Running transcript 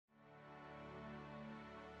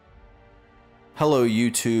Hello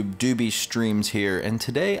YouTube, Doobie Streams here, and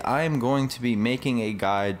today I am going to be making a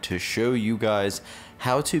guide to show you guys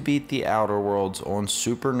how to beat the Outerworlds on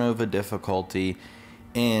Supernova difficulty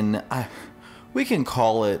in, we can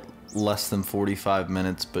call it less than 45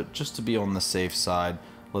 minutes, but just to be on the safe side,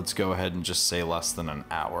 let's go ahead and just say less than an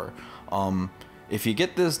hour. If you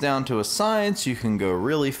get this down to a science, you can go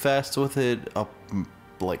really fast with it, up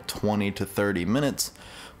like 20 to 30 minutes.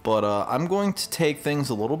 But I'm going to take things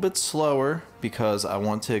a little bit slower because I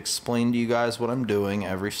want to explain to you guys what I'm doing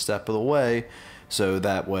every step of the way, so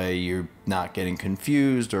that way you're not getting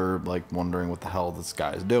confused or like wondering what the hell this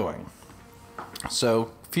guy's doing.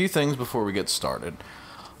 So, a few things before we get started.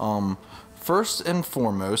 First and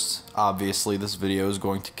foremost, obviously this video is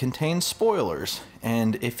going to contain spoilers,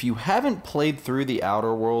 and if you haven't played through the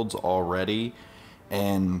Outerworlds already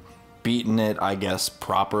and beaten it, I guess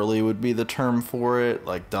properly would be the term for it,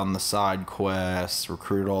 like done the side quests,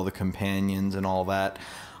 recruited all the companions and all that,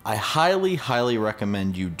 I highly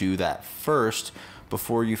recommend you do that first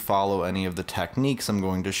before you follow any of the techniques I'm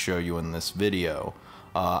going to show you in this video.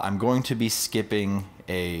 I'm going to be skipping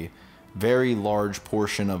a very large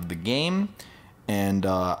portion of the game, and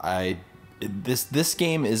this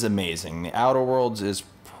game is amazing. The Outerworlds is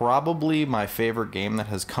probably my favorite game that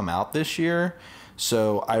has come out this year.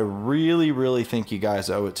 So I really think you guys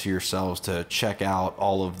owe it to yourselves to check out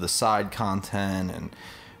all of the side content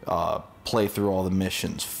and play through all the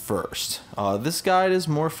missions first. This guide is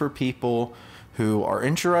more for people who are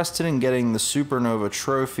interested in getting the Supernova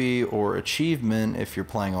trophy or achievement if you're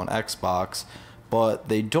playing on Xbox, but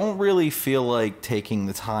they don't really feel like taking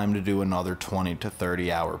the time to do another 20 to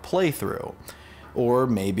 30 hour playthrough. Or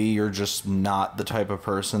maybe you're just not the type of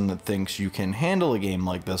person that thinks you can handle a game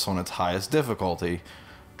like this on its highest difficulty.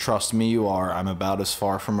 Trust me, you are. I'm about as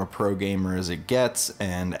far from a pro gamer as it gets,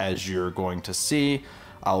 and as you're going to see,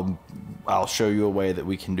 I'll show you a way that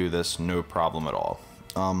we can do this no problem at all.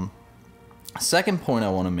 Second point I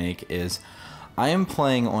want to make is I am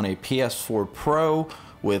playing on a PS4 Pro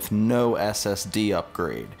with no SSD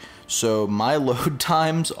upgrade, so my load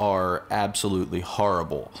times are absolutely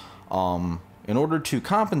horrible. In order to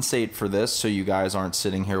compensate for this, so you guys aren't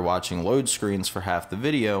sitting here watching load screens for half the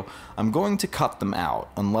video, I'm going to cut them out,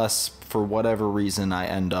 unless for whatever reason I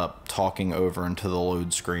end up talking over into the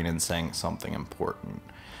load screen and saying something important.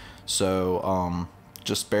 So,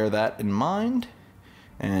 just bear that in mind,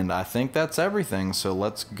 and I think that's everything, so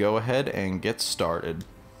let's go ahead and get started.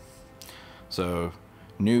 So,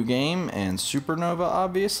 new game and Supernova,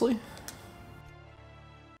 obviously.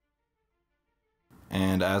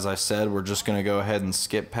 And as I said, we're just going to go ahead and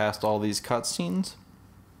skip past all these cutscenes.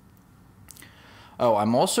 Oh,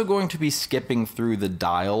 I'm also going to be skipping through the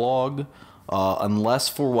dialogue, unless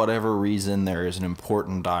for whatever reason there is an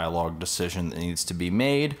important dialogue decision that needs to be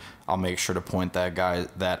made. I'll make sure to point that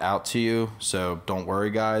out to you, so don't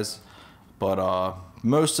worry guys. But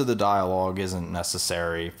most of the dialogue isn't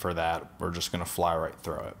necessary for that. We're just going to fly right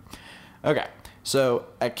through it. Okay. So,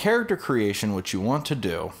 at character creation, what you want to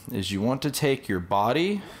do is you want to take your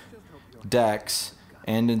body, dex,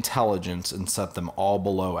 and intelligence and set them all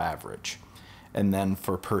below average. And then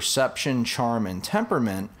for perception, charm, and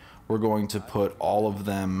temperament, we're going to put all of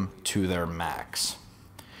them to their max.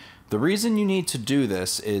 The reason you need to do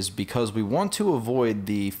this is because we want to avoid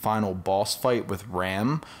the final boss fight with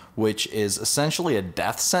Ram, which is essentially a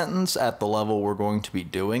death sentence at the level we're going to be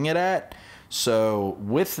doing it at. So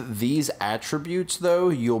with these attributes though,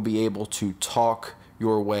 you'll be able to talk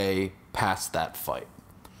your way past that fight.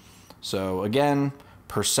 So again,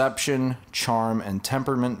 perception, charm, and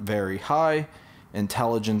temperament very high,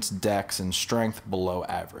 intelligence, dex, and strength below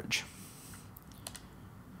average.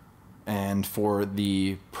 And for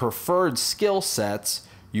the preferred skill sets,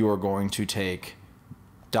 you are going to take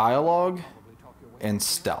dialogue and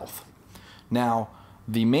stealth. Now,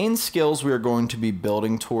 the main skills we are going to be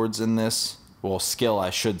building towards in this, well, skill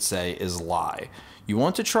I should say, is lie. You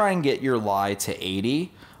want to try and get your lie to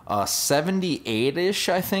 80. 78-ish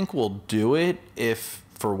I think will do it if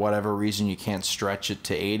for whatever reason you can't stretch it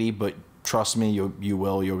to 80, but trust me,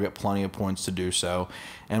 you'll get plenty of points to do so.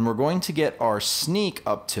 And we're going to get our sneak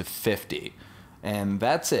up to 50. And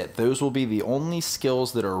that's it. Those will be the only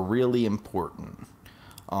skills that are really important.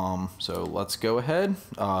 So let's go ahead.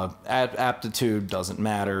 Aptitude doesn't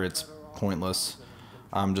matter, it's pointless.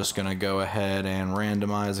 I'm just gonna go ahead and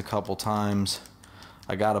randomize a couple times.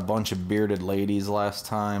 I got a bunch of bearded ladies last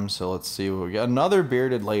time, so let's see what we got. Another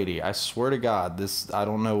bearded lady. I swear to God, I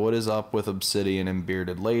don't know what is up with Obsidian and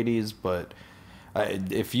bearded ladies, but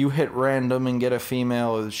if you hit random and get a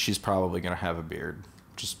female, she's probably gonna have a beard.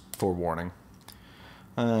 Just forewarning.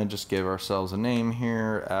 Just give ourselves a name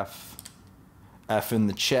here, F in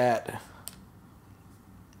the chat.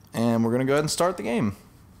 And we're going to go ahead and start the game.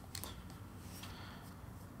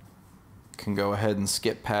 Can go ahead and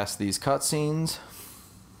skip past these cutscenes.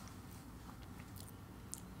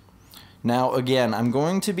 Now, again, I'm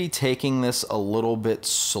going to be taking this a little bit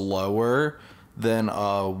slower than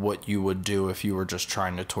what you would do if you were just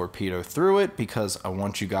trying to torpedo through it, because I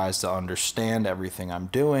want you guys to understand everything I'm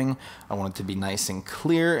doing. I want it to be nice and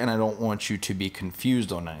clear, and I don't want you to be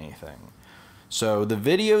confused on anything. So the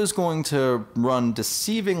video is going to run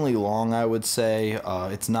deceivingly long, I would say.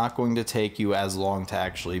 It's not going to take you as long to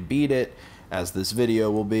actually beat it as this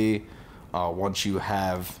video will be. Once you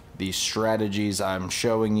have these strategies I'm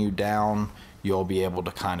showing you down, you'll be able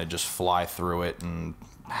to kind of just fly through it in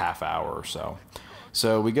half hour or so.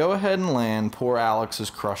 So we go ahead and land. Poor Alex is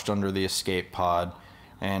crushed under the escape pod,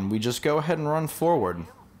 and we just go ahead and run forward.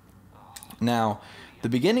 Now, the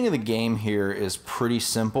beginning of the game here is pretty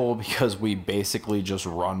simple because we basically just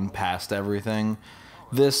run past everything.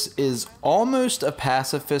 This is almost a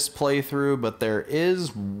pacifist playthrough, but there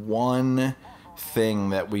is one thing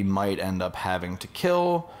that we might end up having to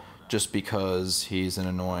kill just because he's an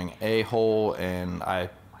annoying a-hole, and I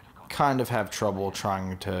kind of have trouble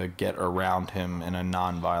trying to get around him in a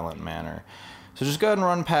non-violent manner. So just go ahead and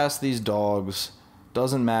run past these dogs.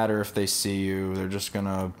 Doesn't matter if they see you, they're just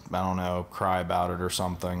gonna, I don't know, cry about it or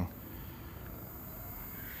something.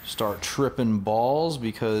 Start tripping balls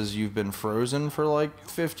because you've been frozen for like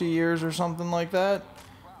 50 years or something like that.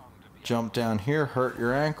 Jump down here, hurt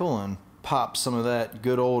your ankle, and pop some of that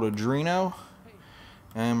good old adreno.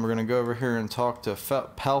 And we're gonna go over here and talk to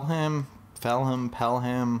Pelham.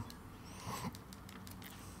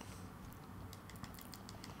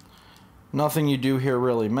 Nothing you do here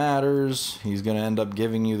really matters. He's gonna end up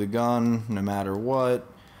giving you the gun no matter what,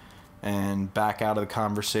 and back out of the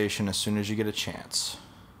conversation as soon as you get a chance.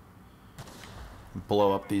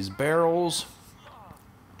 Blow up these barrels.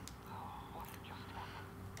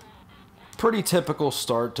 Pretty typical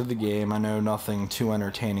start to the game. I know nothing too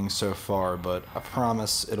entertaining so far, but I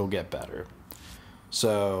promise it'll get better.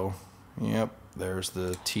 So, yep, there's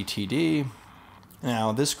the TTD.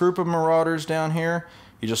 Now, this group of marauders down here,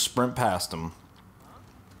 you just sprint past them.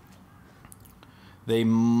 They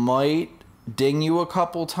might ding you a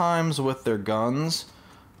couple times with their guns,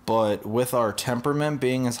 but with our temperament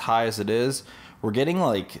being as high as it is, we're getting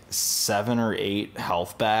like 7 or 8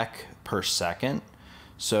 health back per second.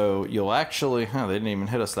 So you'll actually, they didn't even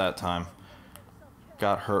hit us that time.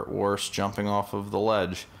 Got hurt worse jumping off of the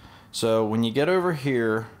ledge. So when you get over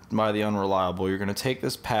here by the Unreliable, you're going to take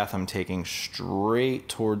this path I'm taking straight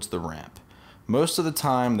towards the ramp. Most of the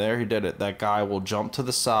time, there, he did it, that guy will jump to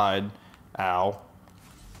the side. Ow.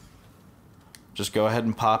 Just go ahead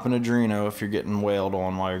and pop an adreno if you're getting wailed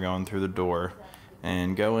on while you're going through the door.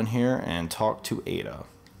 And go in here and talk to Ada.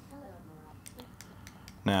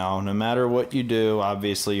 Now, no matter what you do,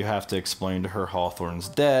 obviously you have to explain to her Hawthorne's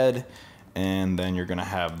dead, and then you're going to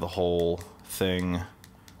have the whole thing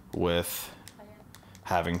with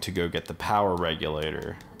having to go get the power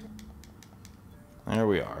regulator. There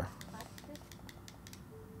we are.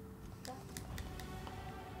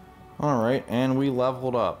 Alright, and we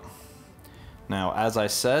leveled up. Now, as I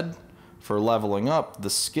said, for leveling up, the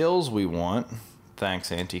skills we want,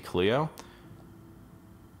 thanks Auntie Cleo,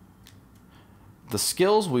 the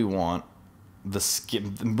skills we want,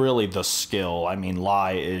 really the skill, I mean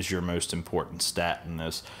lie is your most important stat in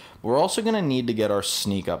this. We're also going to need to get our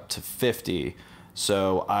sneak up to 50,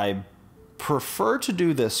 so I prefer to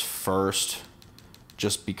do this first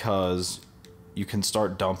just because you can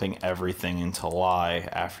start dumping everything into lie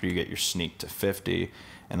after you get your sneak to 50,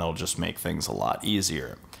 and it'll just make things a lot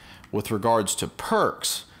easier. With regards to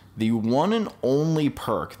perks, the one and only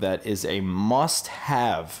perk that is a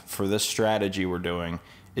must-have for this strategy we're doing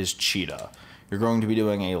is Cheetah. You're going to be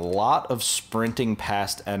doing a lot of sprinting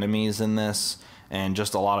past enemies in this, and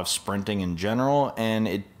just a lot of sprinting in general, and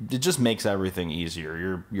it just makes everything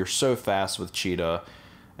easier. You're so fast with Cheetah,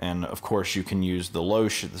 and of course you can use the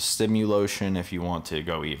lotion, the Stimulotion, if you want to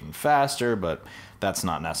go even faster, but that's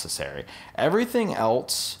not necessary. Everything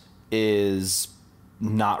else is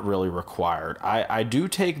not really required. I do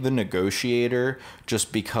take the Negotiator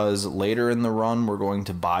just because later in the run we're going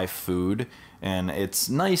to buy food, and it's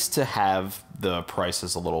nice to have the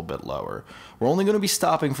prices a little bit lower. We're only going to be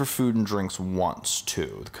stopping for food and drinks once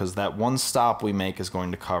too, because that one stop we make is going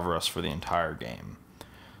to cover us for the entire game.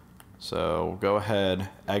 So go ahead,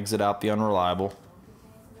 exit out the Unreliable,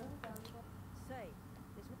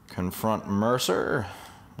 confront Mercer,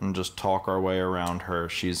 and just talk our way around her.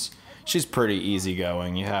 She's pretty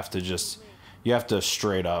easygoing. You have to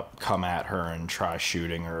straight up come at her and try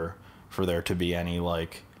shooting her for there to be any,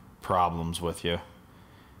 like, problems with you.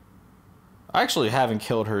 I actually haven't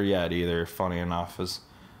killed her yet either, funny enough, as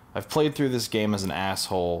I've played through this game as an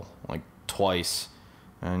asshole, like, twice.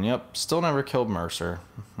 And yep, still never killed Mercer.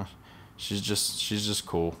 she's just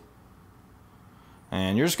cool.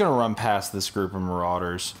 And you're just gonna run past this group of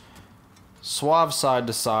marauders. Swerve side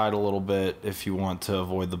to side a little bit if you want to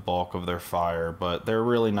avoid the bulk of their fire, but they're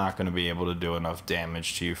really not going to be able to do enough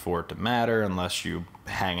damage to you for it to matter unless you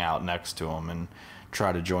hang out next to them and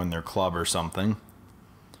try to join their club or something.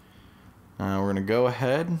 We're going to go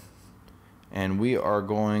ahead and we are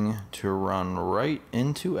going to run right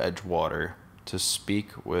into Edgewater to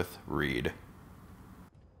speak with Reed.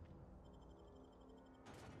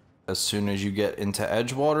 As soon as you get into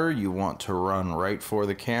Edgewater, you want to run right for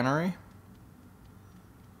the cannery.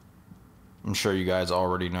 I'm sure you guys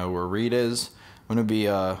already know where Reed is. I'm going to be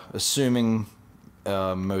assuming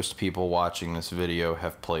most people watching this video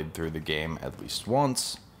have played through the game at least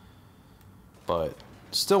once, but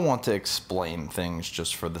still want to explain things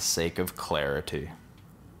just for the sake of clarity.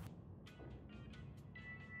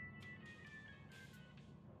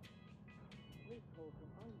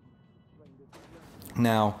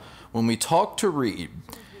 Now, when we talk to Reed,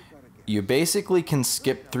 you basically can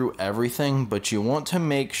skip through everything, but you want to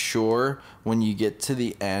make sure when you get to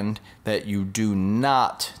the end that you do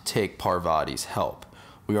not take Parvati's help.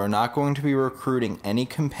 We are not going to be recruiting any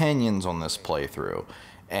companions on this playthrough,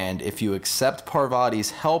 and if you accept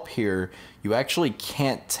Parvati's help here, you actually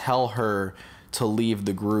can't tell her to leave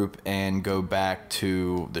the group and go back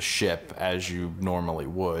to the ship as you normally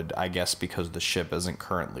would, I guess because the ship isn't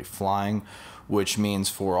currently flying, which means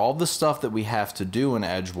for all the stuff that we have to do in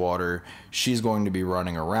Edgewater, she's going to be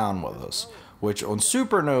running around with us, which on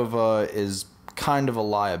Supernova is kind of a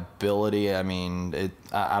liability. I mean,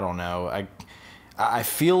 I don't know. I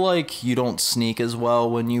feel like you don't sneak as well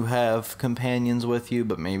when you have companions with you,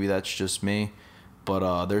 but maybe that's just me.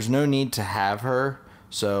 But there's no need to have her,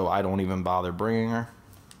 so I don't even bother bringing her.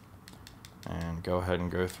 And go ahead and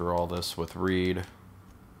go through all this with Reed.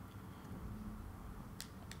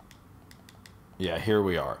 Yeah, here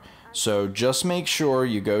we are. So just make sure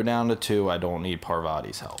you go down to 2. I don't need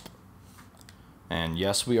Parvati's help. And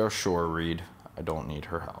yes, we are sure, Reed. I don't need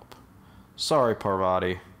her help. Sorry,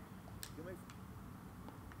 Parvati.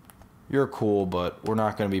 You're cool, but we're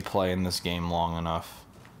not going to be playing this game long enough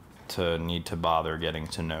to need to bother getting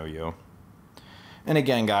to know you. And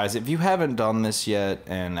again, guys, if you haven't done this yet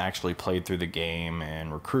and actually played through the game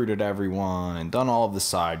and recruited everyone and done all of the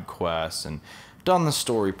side quests and done the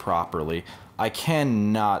story properly, I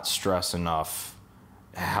cannot stress enough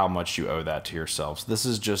how much you owe that to yourselves. This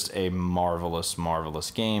is just a marvelous,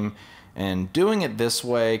 marvelous game, and doing it this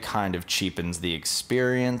way kind of cheapens the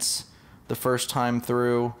experience the first time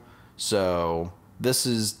through. So this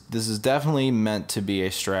is definitely meant to be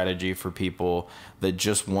a strategy for people that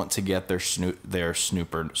just want to get their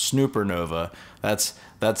Supernova. That's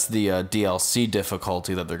the DLC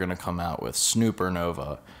difficulty that they're going to come out with,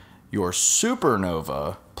 Supernova. Your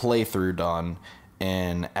Supernova playthrough done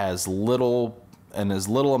in as little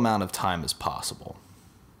amount of time as possible.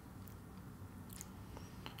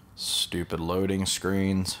 Stupid loading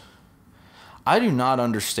screens. I do not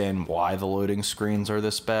understand why the loading screens are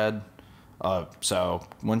this bad. So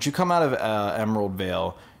once you come out of Emerald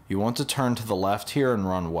Vale, you want to turn to the left here and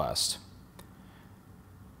run west.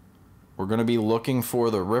 We're going to be looking for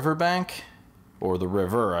the riverbank, or the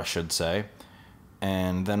river, I should say.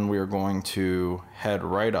 And then we are going to head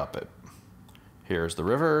right up it. Here's the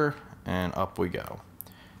river, and up we go.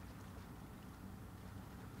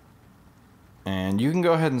 And you can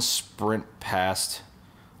go ahead and sprint past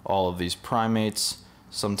all of these primates.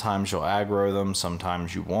 Sometimes you'll aggro them,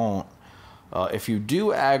 sometimes you won't. If you do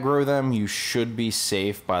aggro them, you should be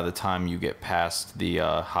safe by the time you get past the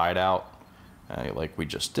hideout, like we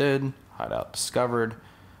just did. Hideout discovered.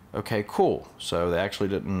 Okay, cool. So they actually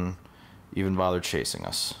didn't even bother chasing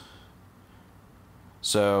us.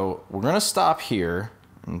 So we're going to stop here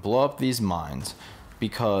and blow up these mines,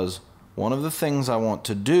 because one of the things I want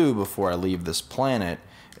to do before I leave this planet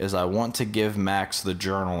is I want to give Max the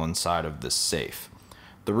journal inside of this safe.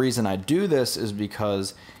 The reason I do this is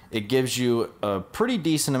because it gives you a pretty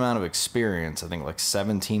decent amount of experience, I think like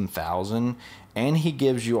 17,000, and he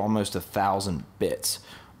gives you almost 1,000 bits,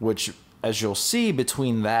 which, as you'll see,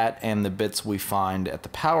 between that and the bits we find at the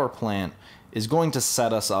power plant is going to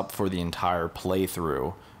set us up for the entire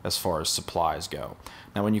playthrough as far as supplies go.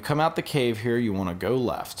 Now when you come out the cave here, you want to go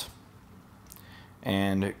left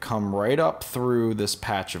and come right up through this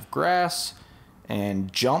patch of grass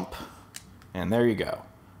and jump, and there you go.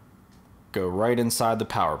 Go right inside the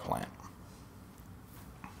power plant.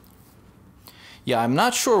 Yeah, I'm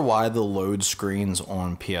not sure why the load screens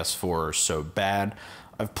on PS4 are so bad.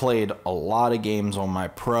 I've played a lot of games on my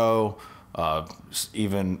Pro,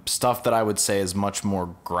 even stuff that I would say is much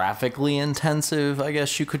more graphically intensive, I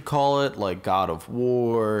guess you could call it, like God of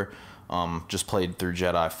War. Just played through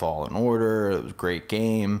Jedi Fallen Order. It was a great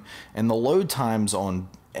game. And the load times on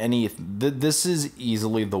this is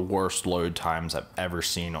easily the worst load times I've ever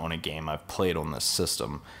seen on a game I've played on this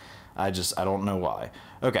system. I don't know why.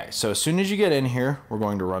 Okay, so as soon as you get in here, we're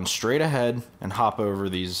going to run straight ahead and hop over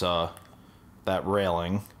these that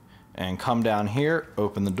railing and come down here,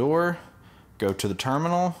 open the door, go to the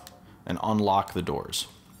terminal, and unlock the doors.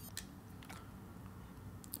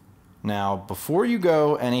 Now, before you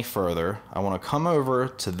go any further, I want to come over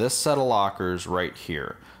to this set of lockers right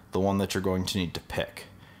here, the one that you're going to need to pick,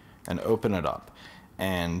 and open it up.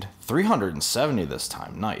 And 370 this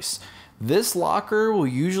time, nice. This locker will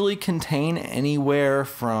usually contain anywhere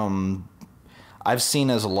from, I've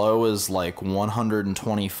seen as low as like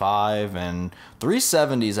 125, and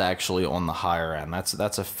 370 is actually on the higher end.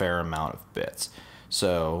 That's a fair amount of bits.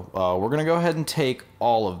 So we're gonna go ahead and take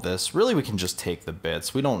all of this. Really, we can just take the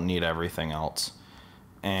bits. We don't need everything else.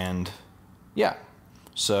 And yeah,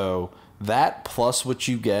 so that plus what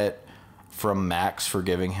you get from Max for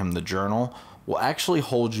giving him the journal will actually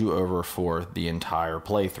hold you over for the entire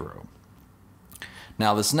playthrough.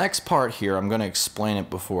 Now this next part here, I'm going to explain it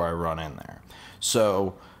before I run in there.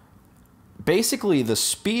 So basically the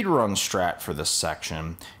speedrun strat for this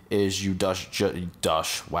section is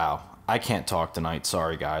wow, I can't talk tonight,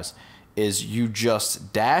 sorry guys, is you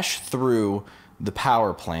just dash through the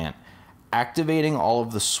power plant, activating all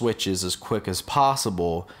of the switches as quick as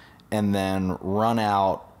possible, and then run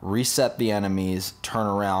out, reset the enemies, turn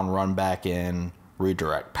around, run back in,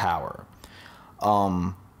 redirect power.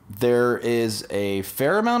 There is a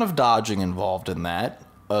fair amount of dodging involved in that,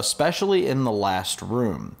 especially in the last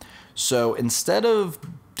room. So instead of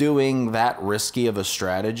doing that risky of a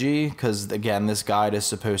strategy, because again, this guide is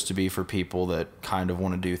supposed to be for people that kind of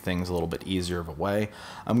want to do things a little bit easier of a way,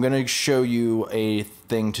 I'm going to show you a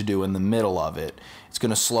thing to do in the middle of it. It's going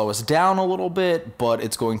to slow us down a little bit, but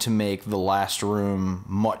it's going to make the last room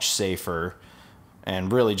much safer,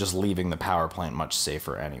 and really just leaving the power plant much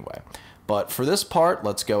safer anyway. But for this part,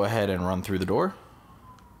 let's go ahead and run through the door.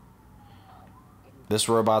 This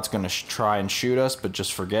robot's going to try and shoot us, but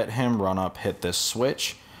just forget him. Run up, hit this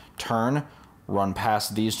switch, turn, run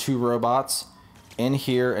past these two robots, in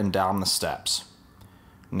here and down the steps.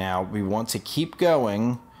 Now, we want to keep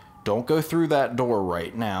going. Don't go through that door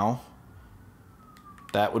right now.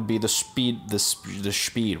 That would be the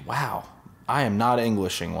speed. Wow, I am not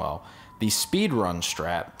Englishing well. The speed run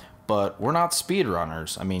strat, but we're not speed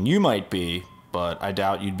runners. I mean, you might be, but I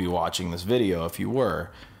doubt you'd be watching this video if you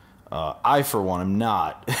were. I, for one, am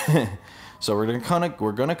not. So we're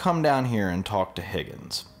gonna come down here and talk to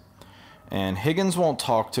Higgins. And Higgins won't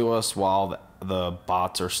talk to us while the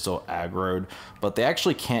bots are still aggroed, but they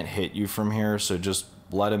actually can't hit you from here, so just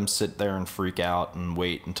let him sit there and freak out and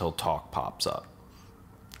wait until talk pops up.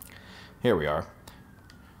 Here we are.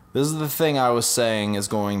 This is the thing I was saying is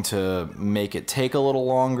going to make it take a little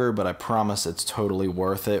longer, but I promise it's totally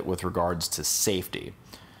worth it with regards to safety.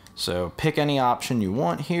 So pick any option you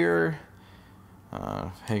want here.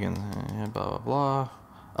 Higgins, blah, blah, blah.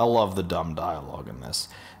 I love the dumb dialogue in this.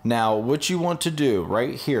 Now, what you want to do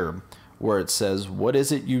right here, where it says, what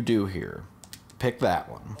is it you do here? Pick that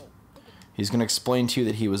one. He's going to explain to you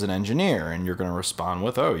that he was an engineer, and you're going to respond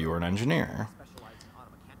with, oh, you were an engineer.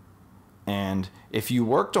 And if you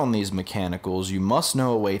worked on these mechanicals, you must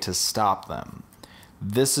know a way to stop them.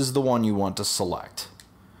 This is the one you want to select.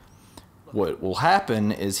 What will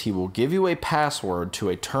happen is he will give you a password to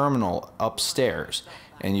a terminal upstairs,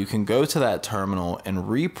 and you can go to that terminal and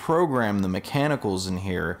reprogram the mechanicals in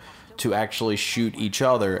here to actually shoot each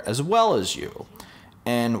other as well as you.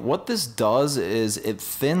 And what this does is it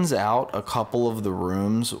thins out a couple of the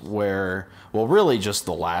rooms where, well, really just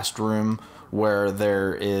the last room, where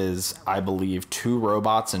there is, I believe, 2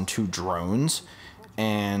 robots and 2 drones,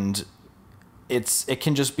 and it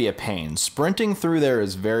can just be a pain. Sprinting through there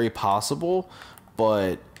is very possible,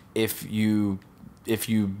 but if you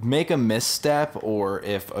make a misstep, or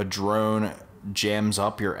if a drone jams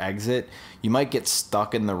up your exit, you might get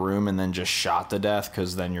stuck in the room and then just shot to death,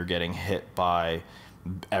 because then you're getting hit by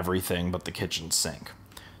everything but the kitchen sink.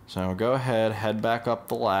 So go ahead, head back up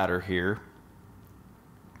the ladder here.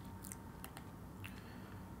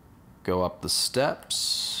 Go up the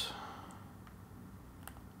steps.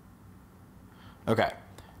 Okay,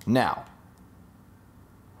 now,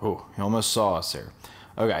 oh, he almost saw us here.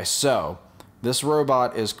 Okay, so this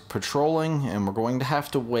robot is patrolling, and we're going to have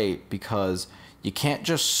to wait because you can't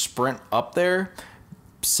just sprint up there,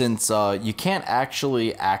 since you can't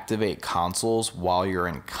actually activate consoles while you're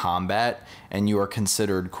in combat, and you are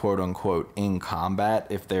considered quote-unquote in combat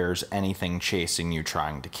if there's anything chasing you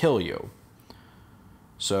trying to kill you.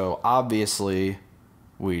 So obviously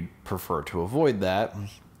we'd prefer to avoid that.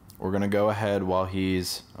 We're going to go ahead while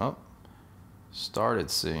he's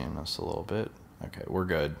started seeing us a little bit. Okay, we're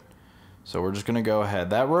good. So we're just going to go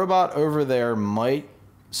ahead. That robot over there might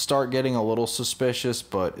start getting a little suspicious,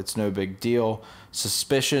 but it's no big deal.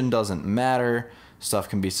 Suspicion doesn't matter. Stuff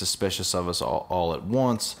can be suspicious of us all at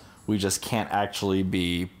once. We just can't actually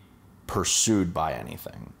be pursued by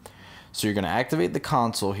anything. So you're going to activate the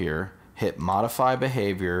console here, hit modify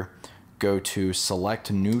behavior, go to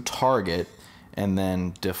select new target, and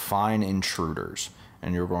then define intruders.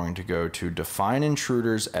 And you're going to go to define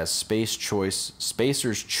intruders as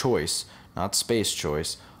spacer's choice, not space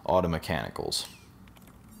choice, auto mechanicals.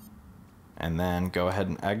 And then go ahead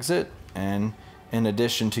and exit. And in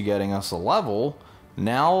addition to getting us a level,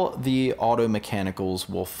 now the auto mechanicals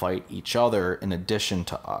will fight each other in addition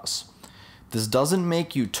to us. This doesn't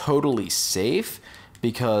make you totally safe,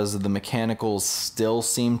 because the mechanicals still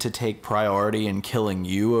seem to take priority in killing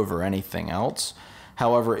you over anything else.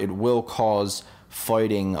 However, it will cause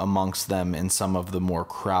fighting amongst them in some of the more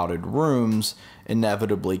crowded rooms,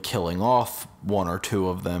 inevitably killing off one or two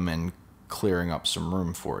of them and clearing up some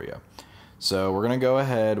room for you. So we're going to go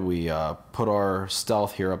ahead, we put our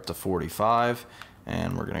stealth here up to 45,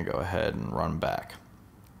 and we're going to go ahead and run back.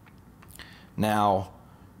 Now,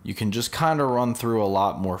 you can just kind of run through a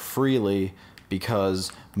lot more freely,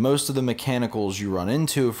 because most of the mechanicals you run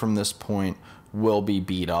into from this point will be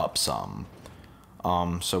beat up some.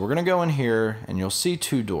 So we're going to go in here, and you'll see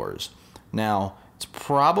two doors. Now, it's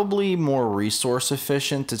probably more resource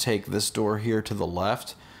efficient to take this door here to the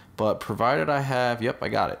left, but provided I have, yep, I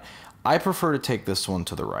got it. I prefer to take this one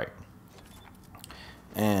to the right.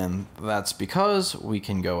 And that's because we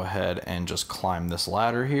can go ahead and just climb this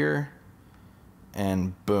ladder here,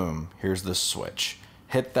 and boom, here's the switch.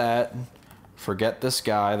 Hit that. Forget this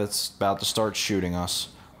guy that's about to start shooting us.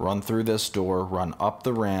 Run through this door, run up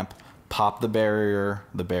the ramp, pop the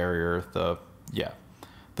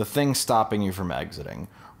thing stopping you from exiting.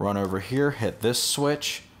 Run over here, hit this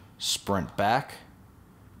switch, sprint back,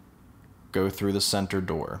 go through the center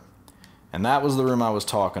door. And that was the room I was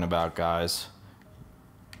talking about, guys.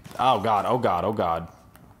 Oh God, oh God, oh God.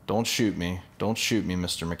 Don't shoot me. Don't shoot me,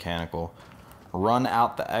 Mr. Mechanical. Run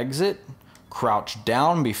out the exit. Crouch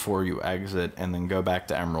down before you exit, and then go back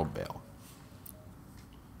to Emerald Vale.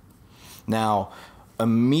 Now,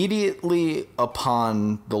 immediately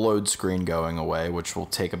upon the load screen going away, which will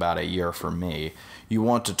take about a year for me, you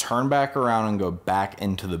want to turn back around and go back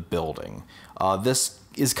into the building. This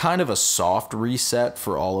is kind of a soft reset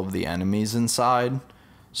for all of the enemies inside,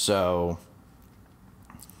 so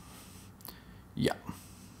yeah.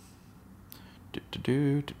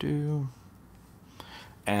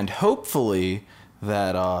 And hopefully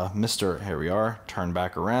that here we are, turn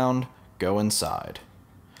back around, go inside.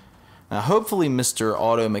 Now hopefully Mr.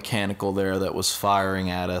 Auto Mechanical there that was firing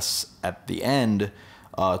at us at the end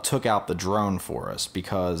took out the drone for us,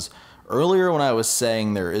 because earlier when I was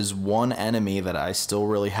saying there is one enemy that I still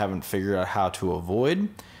really haven't figured out how to avoid,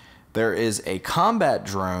 there is a combat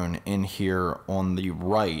drone in here on the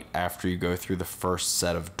right after you go through the first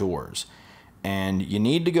set of doors. And you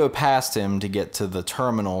need to go past him to get to the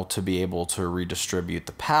terminal to be able to redistribute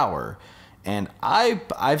the power. And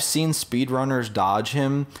I've seen speedrunners dodge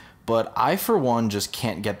him, but I for one just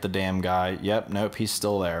can't get the damn guy. Yep, nope, he's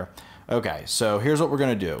still there. Okay, so here's what we're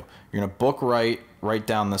gonna do. You're gonna book right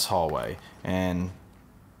down this hallway, and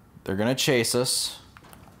they're gonna chase us,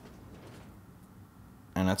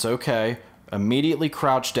 and that's okay. Immediately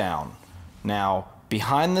crouch down. Now,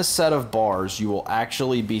 behind this set of bars, you will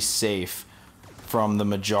actually be safe from the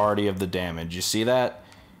majority of the damage. You see that?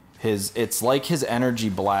 It's like his energy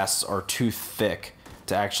blasts are too thick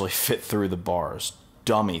to actually fit through the bars.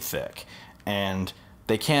 Dummy thick. And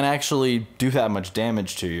they can't actually do that much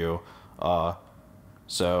damage to you.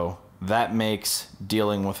 So that makes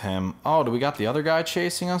dealing with him... Oh, do we got the other guy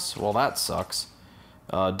chasing us? Well, that sucks.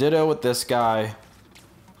 Ditto with this guy.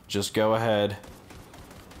 Just go ahead.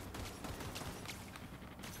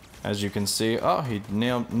 As you can see, oh, he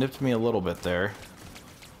nipped me a little bit there.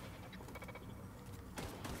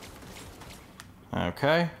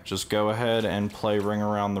 Okay, just go ahead and play Ring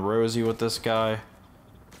Around the Rosie with this guy.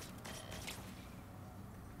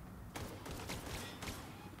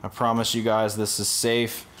 I promise you guys this is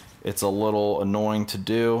safe. It's a little annoying to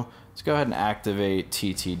do. Let's go ahead and activate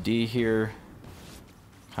TTD here.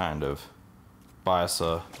 Kind of buy us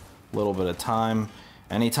a A little bit of time.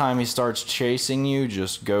 Anytime he starts chasing you,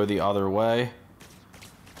 just go the other way.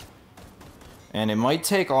 And it might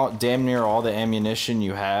take damn near all the ammunition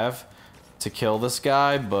you have to kill this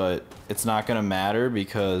guy, but it's not going to matter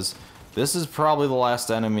because this is probably the last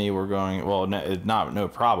enemy we're going... Well,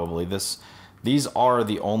 probably. These are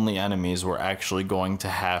the only enemies we're actually going to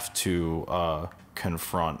have to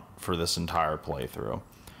confront for this entire playthrough.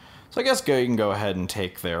 So I guess you can go ahead and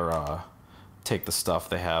take their take the stuff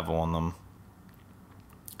they have on them.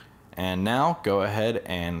 And now go ahead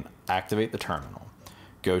and activate the terminal.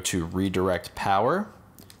 Go to redirect power,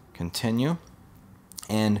 continue,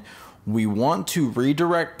 and we want to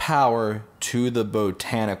redirect power to the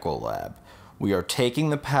botanical lab. We are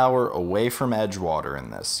taking the power away from Edgewater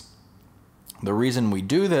in this. The reason we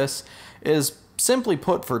do this is simply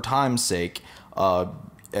put for time's sake,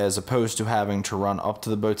 as opposed to having to run up to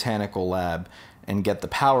the botanical lab and get the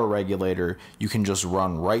power regulator, you can just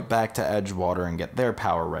run right back to Edgewater and get their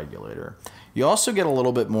power regulator. You also get a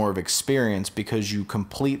little bit more of experience because you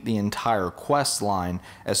complete the entire quest line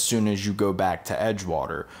as soon as you go back to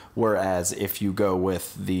Edgewater. Whereas if you go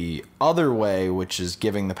with the other way, which is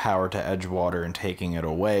giving the power to Edgewater and taking it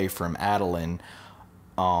away from Adeline,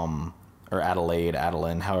 or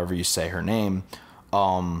Adeline, however you say her name,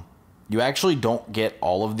 you actually don't get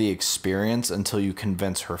all of the experience until you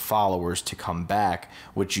convince her followers to come back,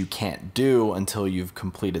 which you can't do until you've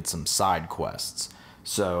completed some side quests.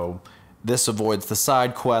 So this avoids the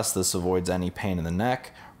side quest, this avoids any pain in the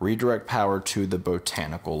neck. Redirect power to the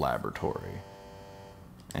botanical laboratory.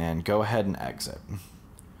 And go ahead and exit.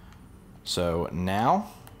 So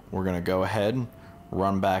now we're going to go ahead and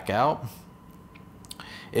run back out.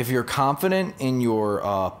 If you're confident in your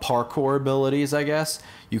parkour abilities, I guess,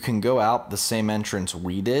 you can go out the same entrance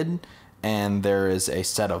we did, and there is a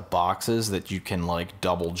set of boxes that you can like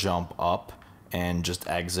double jump up and just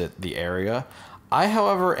exit the area. I,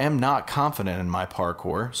 however, am not confident in my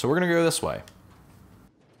parkour, so we're going to go this way.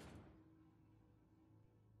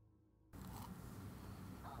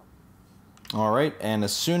 Alright, and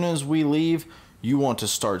as soon as we leave, you want to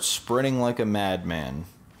start sprinting like a madman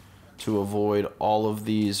to avoid all of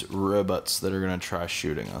these robots that are going to try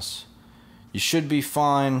shooting us. You should be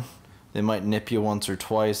fine. They might nip you once or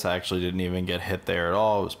twice. I actually didn't even get hit there at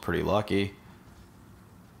all. I was pretty lucky.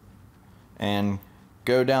 And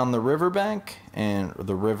go down the riverbank, and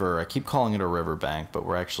the river, I keep calling it a riverbank, but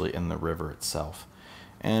we're actually in the river itself.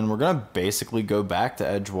 And we're going to basically go back to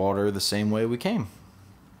Edgewater the same way we came.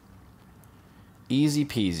 Easy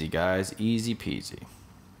peasy, guys. Easy peasy.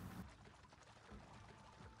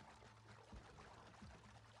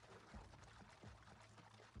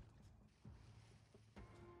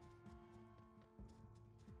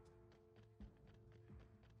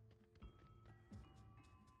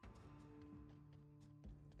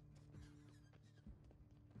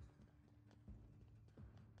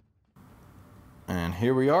 And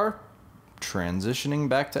here we are, transitioning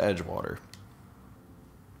back to Edgewater.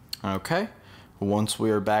 Okay, once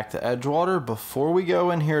we are back to Edgewater, before we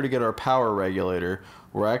go in here to get our power regulator,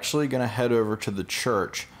 we're actually going to head over to the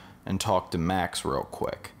church and talk to Max real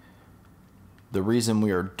quick. The reason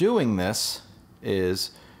we are doing this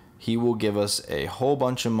is he will give us a whole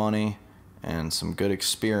bunch of money and some good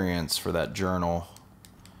experience for that journal.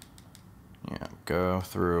 Yeah, go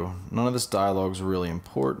through. None of this dialogue is really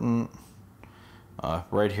important.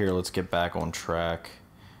 Right here, let's get back on track.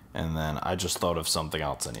 And then I just thought of something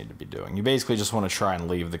else I need to be doing. You basically just want to try and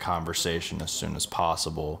leave the conversation as soon as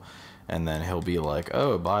possible. And then he'll be like,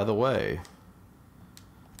 oh, by the way.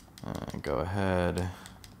 Go ahead.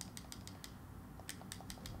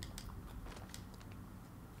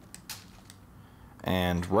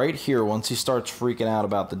 And right here, once he starts freaking out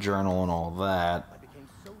about the journal and all that,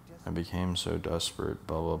 I became so desperate,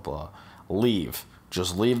 blah, blah, blah. Leave.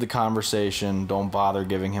 Just leave the conversation. Don't bother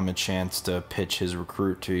giving him a chance to pitch his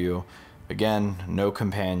recruit to you. Again, no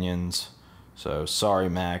companions. So, sorry,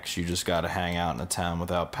 Max. You just got to hang out in a town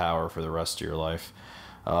without power for the rest of your life.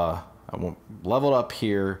 I leveled up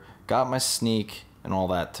here. Got my sneak and all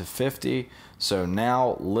that to 50. So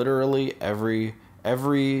now, literally, every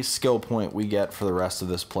skill point we get for the rest of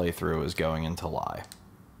this playthrough is going into lie.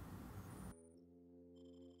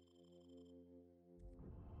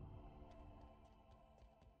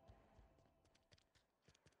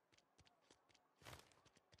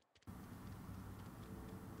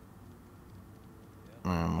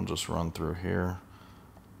 And we'll just run through here.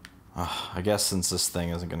 I guess since this thing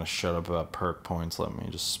isn't going to shut up about perk points, let me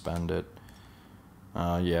just spend it.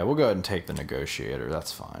 Yeah, we'll go ahead and take the negotiator.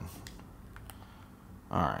 That's fine.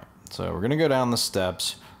 Alright, so we're going to go down the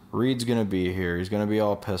steps. Reed's going to be here. He's going to be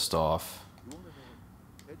all pissed off.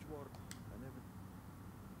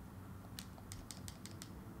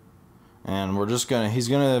 And he's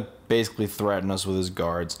gonna basically threaten us with his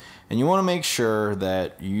guards. And you want to make sure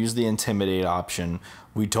that you use the intimidate option.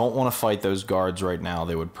 We don't want to fight those guards right now.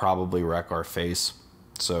 They would probably wreck our face.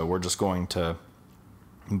 So we're just going to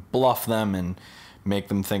bluff them and make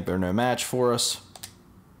them think they're no match for us.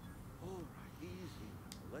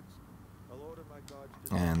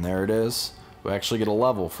 And there it is. We actually get a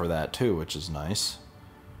level for that too, which is nice.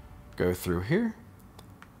 Go through here,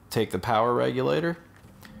 take the power regulator,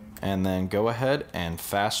 and then go ahead and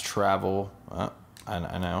fast travel. I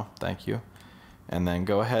know, thank you. And then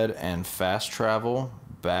go ahead and fast travel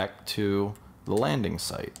back to the landing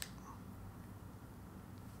site.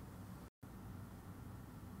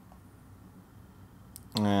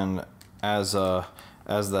 And as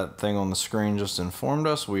that thing on the screen just informed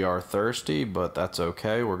us, we are thirsty, but that's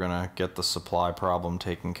okay. We're gonna get the supply problem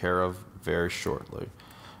taken care of very shortly.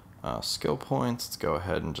 Skill points, let's go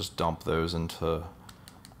ahead and just dump those into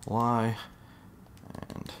lie.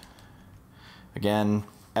 And again,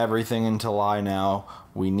 everything into lie now.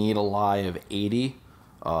 We need a lie of 80.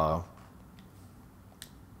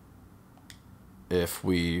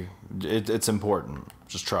 It's important.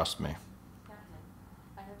 Just trust me.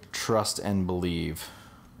 Trust and believe.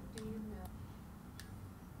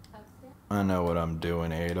 I know what I'm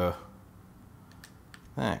doing, Ada.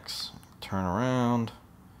 Thanks. Turn around.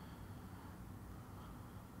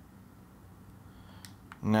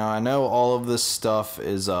 Now, I know all of this stuff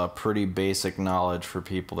is pretty basic knowledge for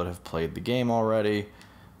people that have played the game already.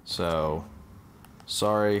 So,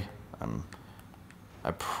 sorry.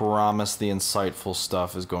 I promise the insightful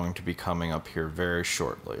stuff is going to be coming up here very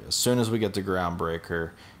shortly. As soon as we get to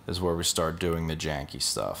Groundbreaker is where we start doing the janky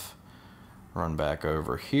stuff. Run back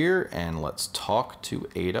over here and let's talk to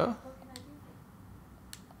Ada.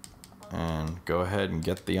 And go ahead and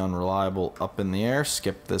get the Unreliable up in the air.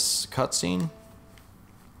 Skip this cutscene.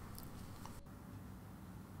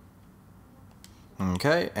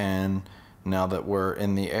 Okay, and now that we're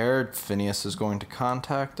in the air, Phineas is going to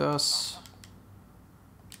contact us.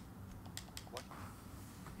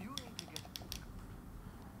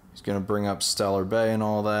 He's going to bring up Stellar Bay and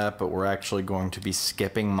all that, but we're actually going to be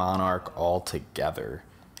skipping Monarch altogether.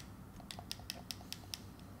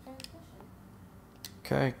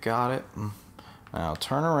 Okay, got it. Now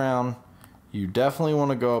turn around. You definitely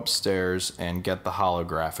want to go upstairs and get the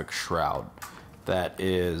holographic shroud. That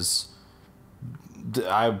is...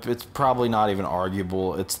 it's probably not even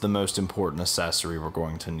arguable. It's the most important accessory we're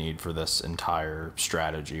going to need for this entire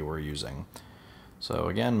strategy we're using. So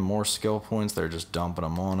again, more skill points. They're just dumping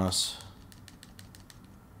them on us.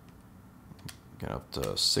 Get up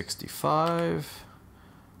to 65.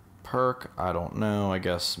 Perk, I don't know. I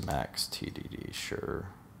guess max TDD, sure.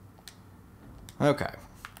 Okay.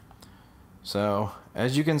 So,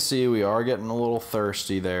 as you can see, we are getting a little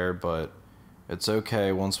thirsty there, but it's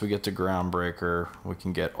okay. Once we get to Groundbreaker, we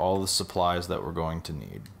can get all the supplies that we're going to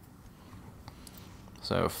need.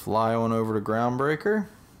 So fly on over to Groundbreaker.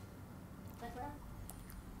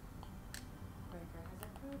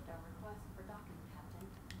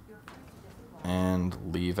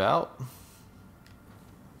 And leave out.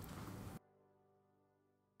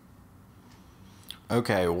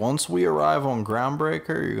 Okay, once we arrive on Groundbreaker,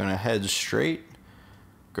 you're going to head straight.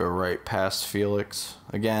 Go right past Felix.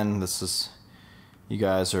 Again, this is... you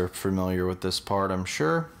guys are familiar with this part, I'm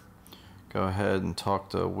sure. Go ahead and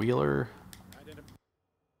talk to Wheeler.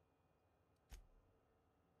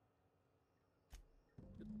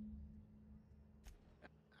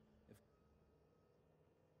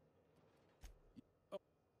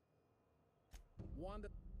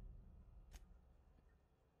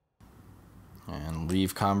 And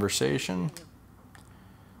leave conversation.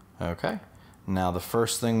 Okay. Now the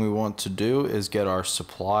first thing we want to do is get our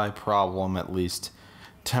supply problem at least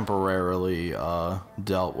temporarily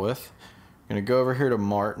dealt with. I'm going to go over here to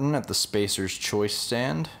Martin at the Spacer's Choice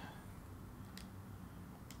stand.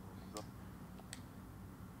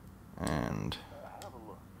 And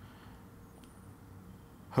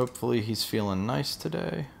hopefully he's feeling nice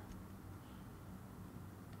today.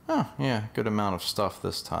 Oh, yeah, good amount of stuff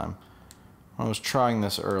this time. When I was trying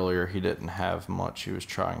this earlier, he didn't have much he was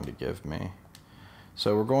trying to give me.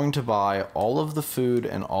 So we're going to buy all of the food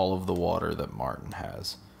and all of the water that Martin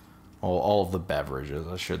has. Well, all of the beverages,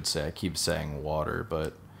 I should say. I keep saying water,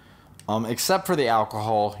 but... except for the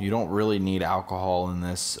alcohol. You don't really need alcohol in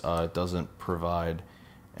this. It doesn't provide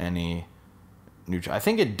any... I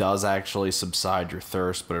think it does actually subside your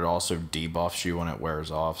thirst, but it also debuffs you when it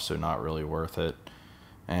wears off, so not really worth it.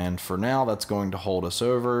 And for now, that's going to hold us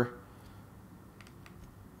over.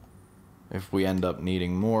 If we end up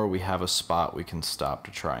needing more, we have a spot we can stop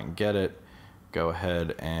to try and get it. Go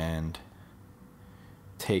ahead and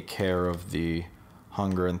take care of the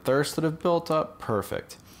hunger and thirst that have built up.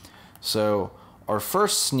 Perfect. So our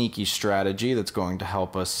first sneaky strategy that's going to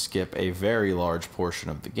help us skip a very large portion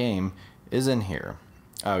of the game is in here.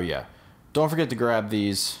 Oh yeah, don't forget to grab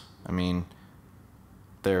these. I mean,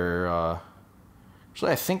 they're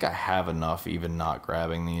actually, I think I have enough even not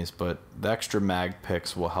grabbing these, but the extra mag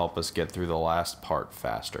picks will help us get through the last part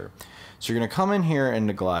faster. So you're going to come in here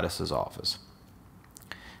into Gladys's office.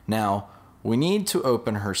 Now, we need to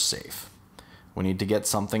open her safe. We need to get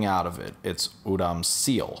something out of it. It's Udom's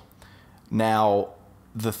seal. Now,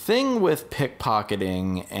 the thing with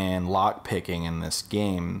pickpocketing and lockpicking in this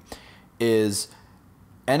game is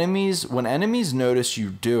when enemies notice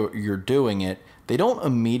you're doing it, they don't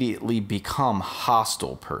immediately become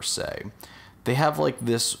hostile per se. They have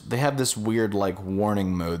this weird like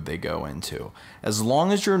warning mode they go into. As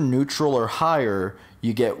long as you're neutral or higher,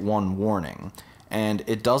 you get one warning. And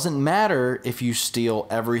it doesn't matter if you steal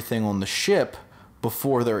everything on the ship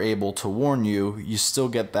before they're able to warn you, you still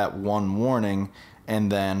get that one warning,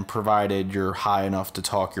 and then provided you're high enough to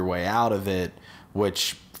talk your way out of it,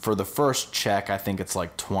 which for the first check, I think it's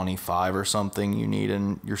like 25 or something you need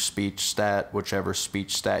in your speech stat, whichever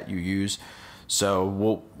speech stat you use.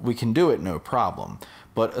 So we can do it no problem.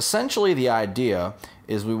 But essentially the idea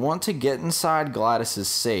is we want to get inside Gladys's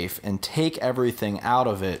safe and take everything out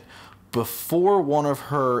of it before one of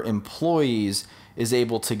her employees is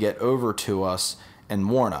able to get over to us and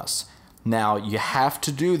warn us. Now, you have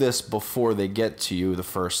to do this before they get to you the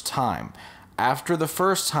first time. After the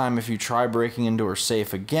first time, if you try breaking into her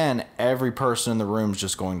safe again, every person in the room is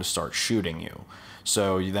just going to start shooting you.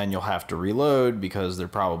 So then you'll have to reload because they're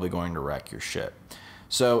probably going to wreck your shit.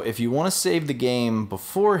 So if you want to save the game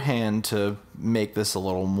beforehand to make this a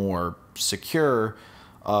little more secure,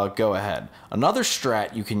 go ahead. Another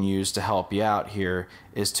strat you can use to help you out here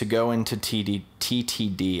is to go into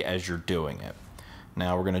TTD as you're doing it.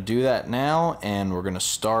 Now we're going to do that now, and we're going to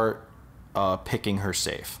start picking her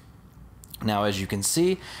safe. Now, as you can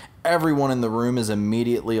see, everyone in the room is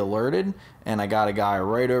immediately alerted, and I got a guy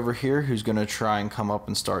right over here who's going to try and come up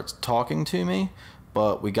and start talking to me,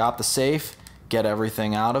 but we got the safe, get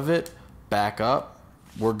everything out of it, back up,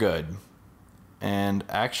 we're good. And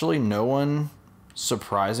actually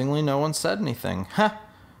surprisingly, no one said anything. Heh,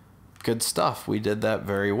 good stuff, we did that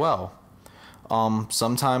very well.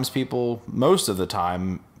 Sometimes people, most of the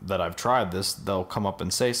time that I've tried this, they'll come up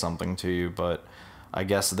and say something to you, but I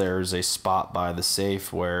guess there's a spot by the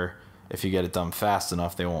safe where if you get it done fast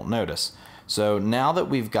enough, they won't notice. So now that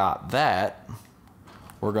we've got that,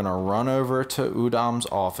 we're going to run over to Udom's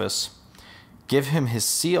office, give him his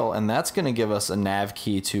seal, and that's going to give us a nav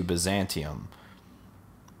key to Byzantium.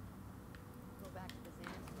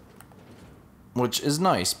 Which is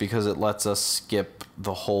nice because it lets us skip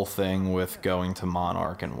the whole thing with going to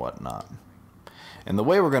Monarch and whatnot. And the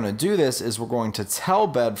way we're going to do this is we're going to tell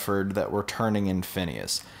Bedford that we're turning in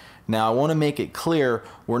Phineas. Now, I want to make it clear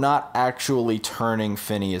we're not actually turning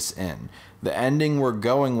Phineas in. The ending we're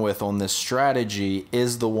going with on this strategy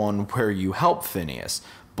is the one where you help Phineas.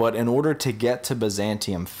 But in order to get to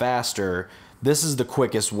Byzantium faster, this is the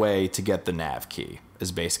quickest way to get the nav key,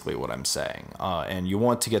 is basically what I'm saying. And you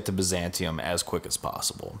want to get to Byzantium as quick as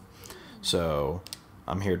possible. So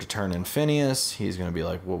I'm here to turn in Phineas. He's going to be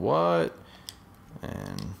like, well, what?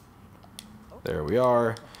 And there we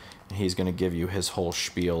are. And he's going to give you his whole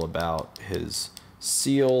spiel about his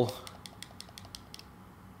seal.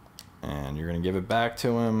 And you're going to give it back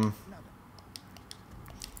to him.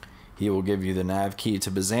 He will give you the nav key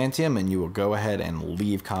to Byzantium, and you will go ahead and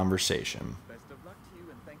leave conversation. Best of luck to you,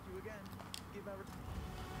 and thank you again.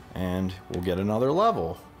 And we'll get another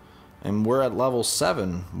level. And we're at level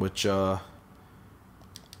 7, which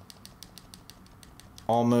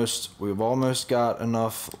we've almost got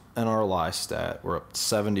enough in our lie stat. We're up to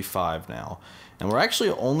 75 now. And we're actually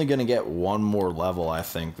only going to get one more level, I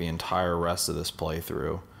think, the entire rest of this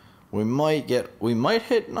playthrough. We might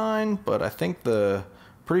hit 9, but I think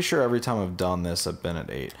pretty sure every time I've done this, I've been at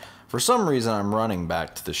 8. For some reason, I'm running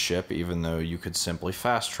back to the ship, even though you could simply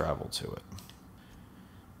fast travel to it.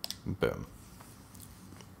 Boom.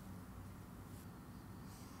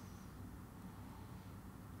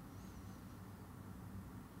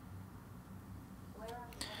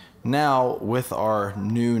 Now, with our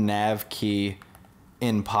new nav key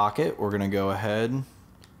in pocket, we're going to go ahead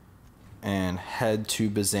and head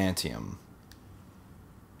to Byzantium.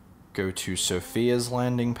 Go to Sophia's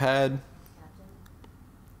landing pad.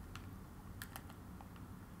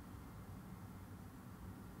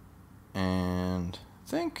 And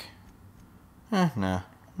think, nah,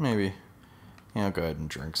 maybe, go ahead and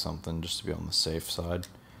drink something just to be on the safe side.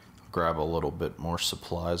 grab a little bit more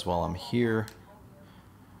supplies while I'm here.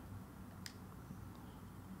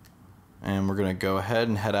 And we're going to go ahead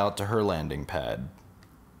and head out to her landing pad.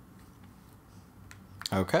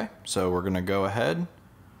 Okay, so we're going to go ahead,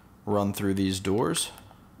 run through these doors.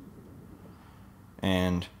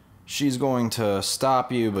 And she's going to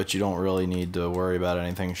stop you, but you don't really need to worry about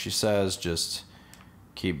anything she says. Just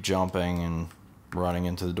keep jumping and running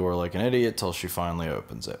into the door like an idiot till she finally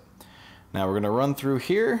opens it. Now we're going to run through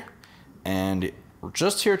here, and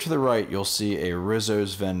just here to the right, you'll see a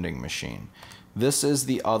Rizzo's vending machine. This is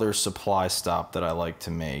the other supply stop that I like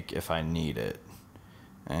to make if I need it.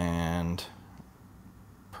 And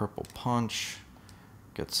purple punch,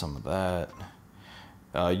 get some of that.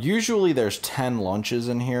 Usually there's 10 lunches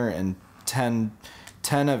in here, and 10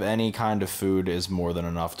 of any kind of food is more than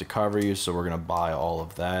enough to cover you, so we're going to buy all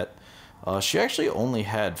of that. She actually only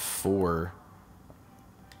had 4,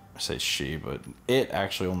 I say she, but it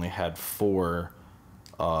actually only had 4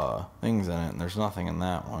 things in it, and there's nothing in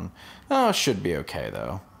that one. Oh, it should be okay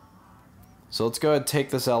though. So let's go ahead and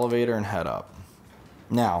take this elevator and head up.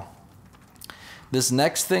 Now, this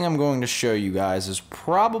next thing I'm going to show you guys is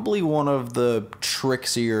probably one of the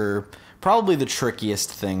trickier, probably the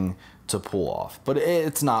trickiest thing to pull off, but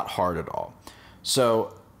it's not hard at all.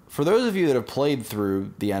 So for those of you that have played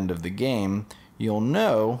through the end of the game, you'll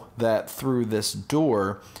know that through this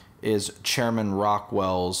door is Chairman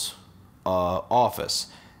Rockwell's office.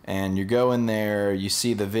 And you go in there, you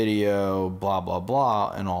see the video, blah, blah,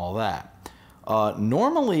 blah, and all that.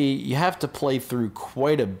 Normally, you have to play through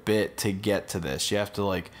quite a bit to get to this. You have to,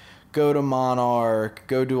 like, go to Monarch,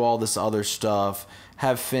 go do all this other stuff,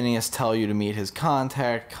 have Phineas tell you to meet his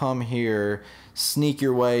contact, come here, sneak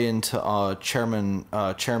your way into Chairman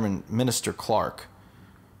Minister Clark.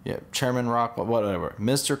 Yeah, Chairman Rockwell, whatever.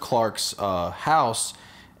 Mr. Clark's house,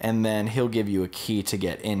 and then he'll give you a key to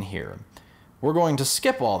get in here. We're going to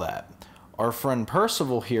skip all that. Our friend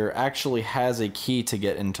Percival here actually has a key to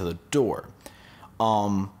get into the door.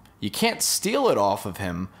 You can't steal it off of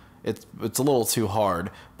him. It's a little too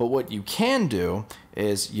hard. But what you can do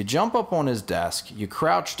is you jump up on his desk, you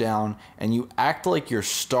crouch down, and you act like you're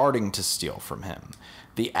starting to steal from him.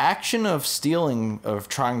 The action of stealing, of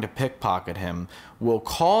trying to pickpocket him, will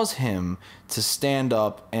cause him to stand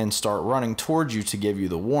up and start running towards you to give you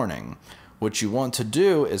the warning. What you want to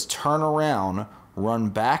do is turn around, run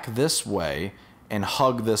back this way, and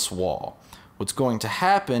hug this wall. What's going to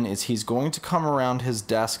happen is he's going to come around his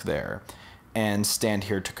desk there and stand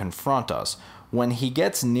here to confront us. When he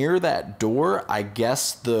gets near that door, I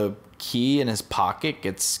guess the key in his pocket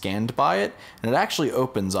gets scanned by it, and it actually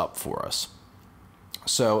opens up for us.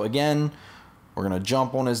 So again, we're going to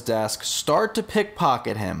jump on his desk, start to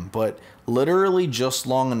pickpocket him, but literally just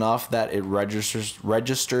long enough that it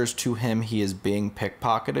registers to him he is being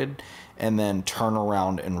pickpocketed, and then turn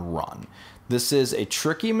around and run. This is a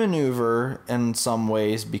tricky maneuver in some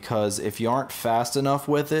ways, because if you aren't fast enough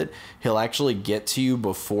with it, he'll actually get to you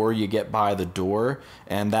before you get by the door,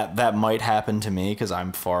 and that might happen to me because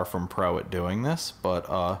I'm far from pro at doing this.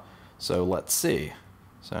 But so let's see.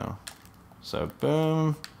 So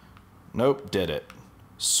boom. Nope, did it.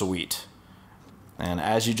 Sweet. And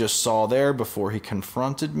as you just saw there, before he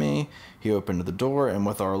confronted me, he opened the door, and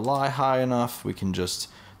with our lie high enough, we can just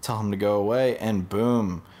tell him to go away, and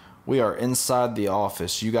boom, we are inside the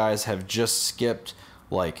office. You guys have just skipped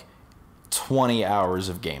like 20 hours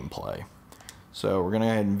of gameplay. So we're going to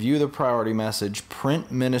go ahead and view the priority message,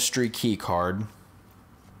 print ministry key card,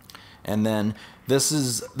 and then this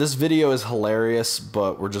video is hilarious,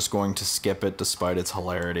 but we're just going to skip it despite its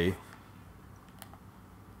hilarity.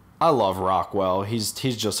 I love Rockwell. He's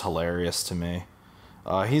just hilarious to me.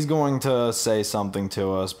 He's going to say something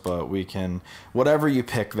to us, but we can... Whatever you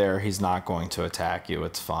pick there, he's not going to attack you.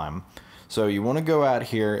 It's fine. So you want to go out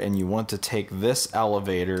here, and you want to take this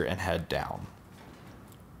elevator and head down.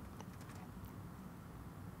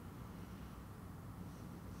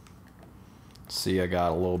 See, I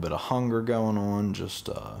got a little bit of hunger going on. Just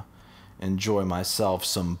enjoy myself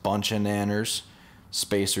some bunch of nanners.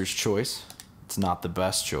 Spacer's choice. It's not the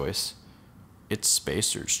best choice. It's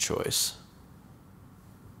Spacer's choice.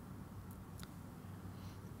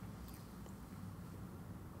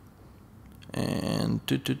 And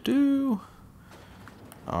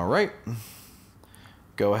all right.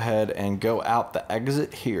 Go ahead and go out the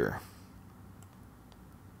exit here.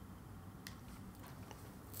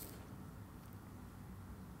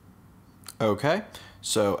 Okay,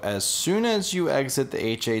 so as soon as you exit the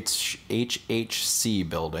HHC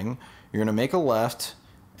building, you're going to make a left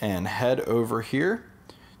and head over here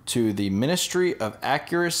to the Ministry of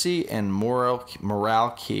Accuracy and Moral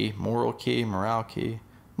Key.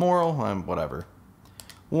 moral, whatever.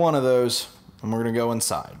 One of those, and we're going to go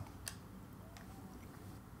inside.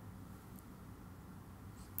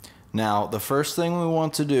 Now, the first thing we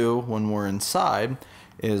want to do when we're inside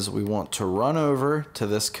is we want to run over to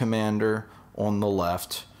this commander on the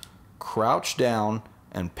left, crouch down,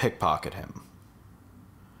 and pickpocket him.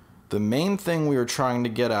 The main thing we are trying to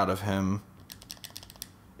get out of him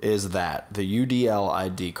is the UDL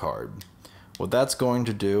ID card. What that's going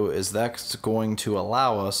to do is that's going to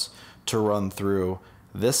allow us to run through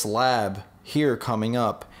this lab here coming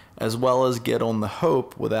up, as well as get on the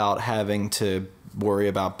Hope without having to worry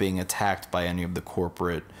about being attacked by any of the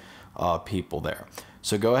corporate people there.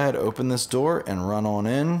 So go ahead, open this door and run on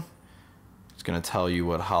in. It's going to tell you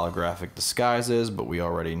what holographic disguise is, but we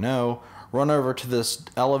already know. Run over to this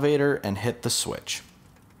elevator and hit the switch.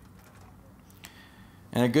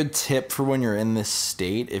 And a good tip for when you're in this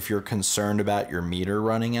state, if you're concerned about your meter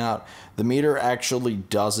running out, the meter actually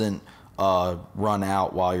doesn't run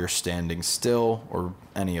out while you're standing still or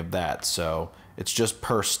any of that. So it's just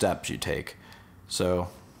per steps you take. So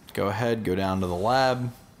go ahead, go down to the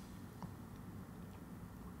lab.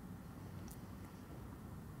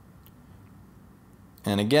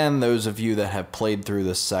 And again, those of you that have played through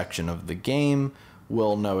this section of the game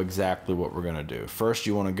will know exactly what we're going to do. First,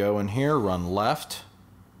 you want to go in here, run left,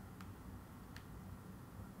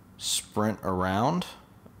 sprint around,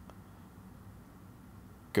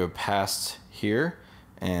 go past here,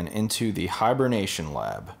 and into the hibernation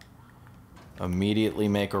lab. Immediately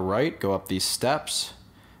make a right, go up these steps,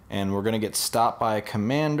 and we're going to get stopped by a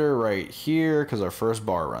commander right here because our first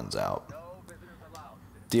bar runs out.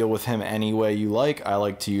 Deal with him any way you like. I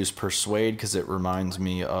like to use Persuade because it reminds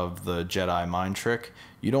me of the Jedi mind trick.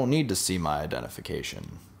 You don't need to see my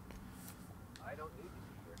identification.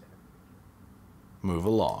 Move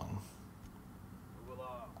along.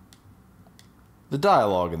 The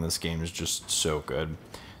dialogue in this game is just so good.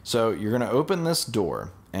 So you're going to open this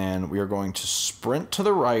door, and we are going to sprint to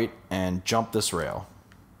the right and jump this rail.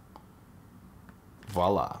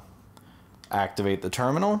 Voila. Activate the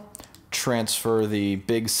terminal. Transfer the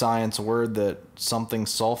big science word that something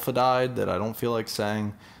sulfidide that I don't feel like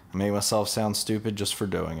saying. I made myself sound stupid just for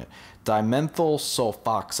doing it. Dimethyl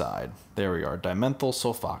sulfoxide. There we are. Dimethyl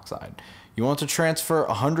sulfoxide. You want to transfer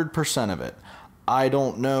 100% of it. I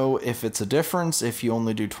don't know if it's a difference if you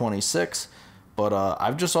only do 26, but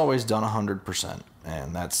I've just always done 100%,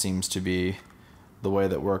 and that seems to be the way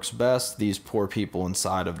that works best. These poor people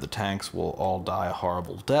inside of the tanks will all die a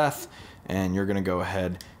horrible death, and you're going to go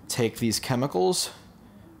ahead, take these chemicals,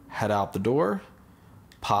 head out the door,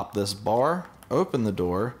 pop this bar, open the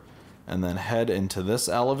door, and then head into this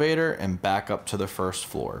elevator and back up to the first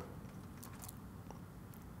floor.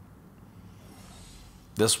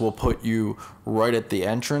 This will put you right at the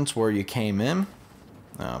entrance where you came in.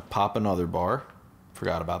 Pop another bar.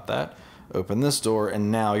 Forgot about that. Open this door,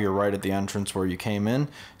 and now you're right at the entrance where you came in.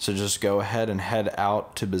 So just go ahead and head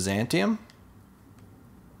out to Byzantium.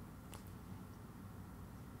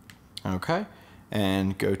 Okay,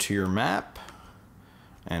 and go to your map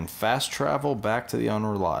and fast travel back to the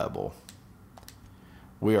Unreliable.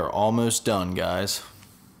 We are almost done, guys.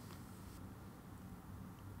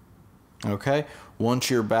 Okay,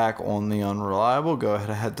 once you're back on the Unreliable, go ahead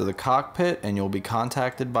and head to the cockpit, and you'll be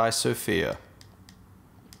contacted by Sophia.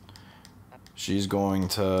 She's going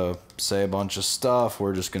to say a bunch of stuff.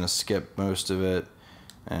 We're just going to skip most of it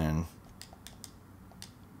and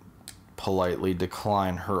politely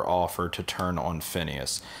decline her offer to turn on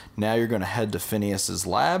Phineas. Now you're going to head to Phineas's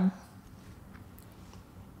lab.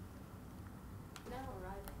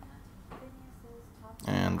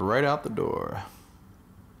 And right out the door.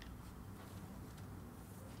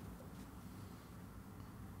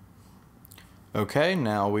 Okay,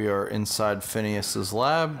 now we are inside Phineas's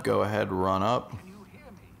lab. Go ahead, run up.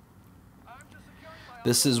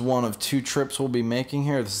 This is one of 2 trips we'll be making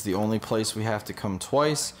here. This is the only place we have to come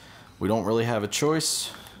twice. We don't really have a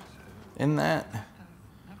choice in that.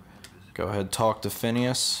 Go ahead, talk to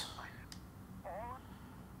Phineas.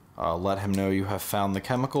 Let him know you have found the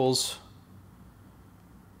chemicals.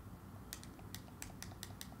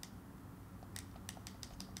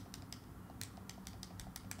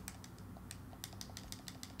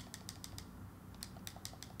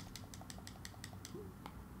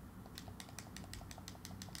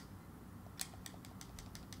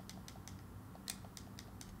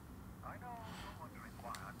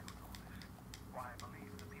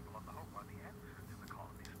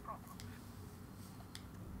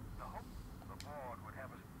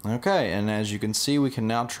 Okay, and as you can see, we can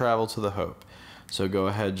now travel to the Hope. So go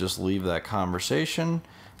ahead, just leave that conversation,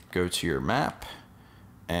 go to your map,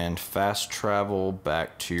 and fast travel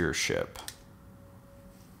back to your ship.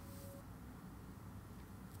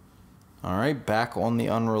 Alright, back on the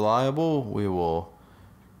Unreliable, we will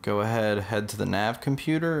go ahead, head to the nav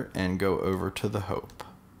computer, and go over to the Hope.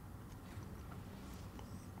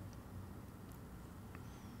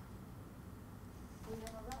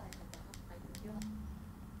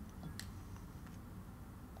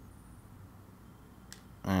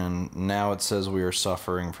 And now it says we are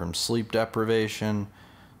suffering from sleep deprivation,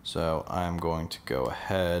 so I'm going to go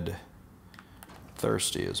ahead,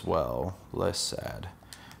 thirsty as well, less sad.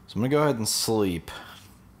 So I'm going to go ahead and sleep.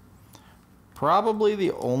 Probably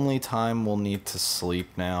the only time we'll need to sleep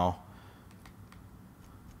now.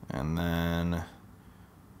 And then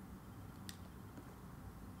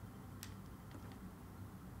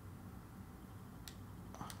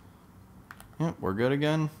yep, we're good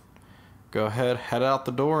again. Go ahead, head out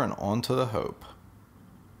the door and onto the Hope.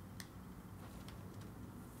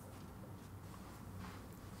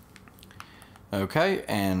 Okay,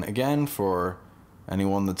 and again, for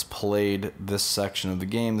anyone that's played this section of the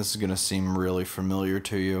game, this is going to seem really familiar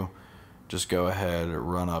to you. Just go ahead,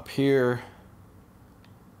 run up here.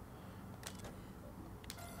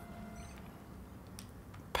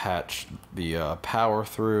 Patch the power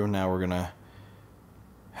through. Now we're going to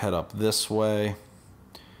head up this way.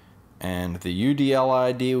 And the UDL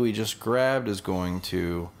ID we just grabbed is going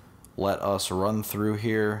to let us run through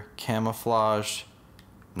here, camouflaged,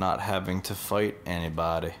 not having to fight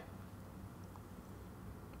anybody.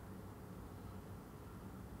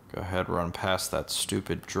 Go ahead, run past that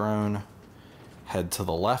stupid drone. Head to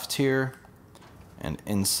the left here, and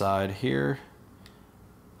inside here,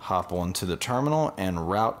 hop onto the terminal and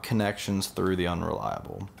route connections through the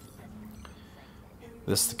Unreliable.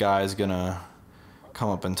 This guy is gonna come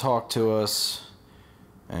up and talk to us,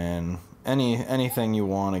 and anything you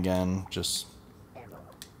want. Again, just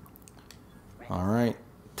all right,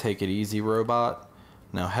 take it easy, robot.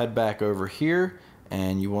 Now head back over here,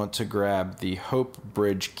 and you want to grab the Hope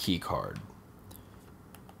Bridge keycard.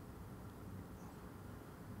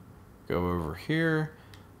 Go over here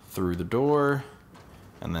through the door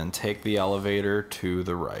and then take the elevator to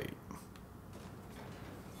the right.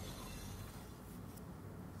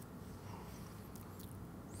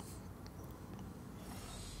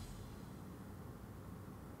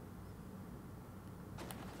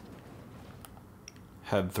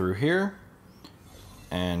 Head through here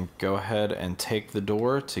and go ahead and take the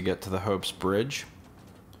door to get to the Hope's bridge.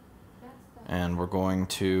 And we're going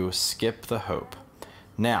to skip the Hope.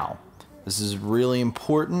 Now, this is really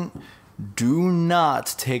important. Do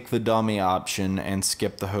not take the dummy option and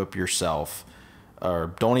skip the Hope yourself.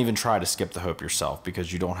 Or don't even try to skip the Hope yourself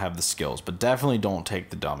because you don't have the skills. But definitely don't take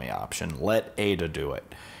the dummy option. Let Ada do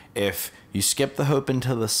it. If you skip the Hope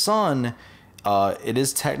into the sun, it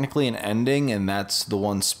is technically an ending, and that's the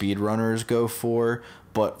one speedrunners go for.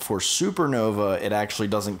 But for Supernova, it actually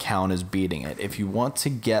doesn't count as beating it. If you want to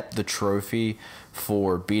get the trophy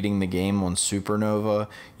for beating the game on Supernova,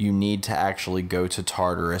 you need to actually go to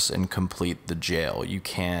Tartarus and complete the jail. You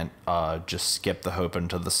can't just skip the Hope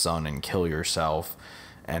into the sun and kill yourself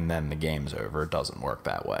and then the game's over. It doesn't work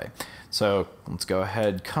that way. So let's go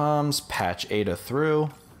ahead, comms, patch Ada through.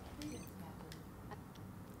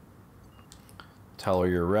 Tell her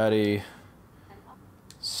you're ready.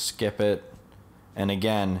 Skip it. And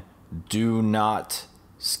again, do not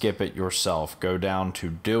skip it yourself. Go down to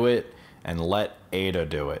do it and let Ada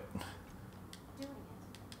do it.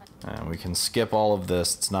 And we can skip all of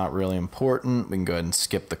this. It's not really important. We can go ahead and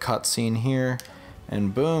skip the cutscene here.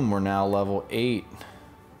 And boom, we're now level 8.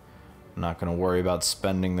 I'm not going to worry about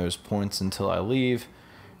spending those points until I leave.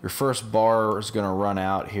 Your first bar is going to run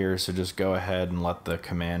out here, so just go ahead and let the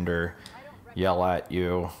commander yell at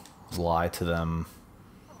you, lie to them.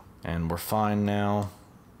 And we're fine now.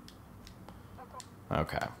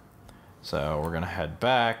 Okay. So we're going to head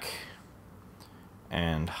back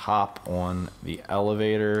and hop on the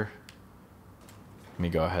elevator. Let me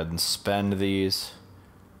go ahead and spend these.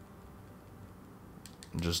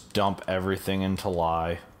 Just dump everything into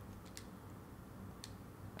lie.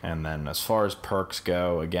 And then as far as perks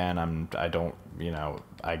go, again, I don't,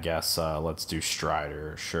 I guess let's do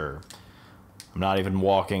Strider, sure. I'm not even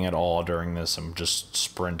walking at all during this. I'm just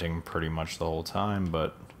sprinting pretty much the whole time,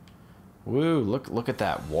 but woo, look at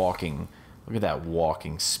that walking. Look at that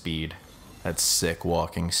walking speed. That's sick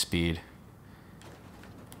walking speed.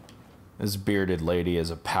 This bearded lady is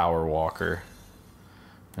a power walker.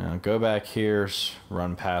 Now go back here,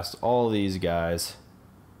 run past all these guys.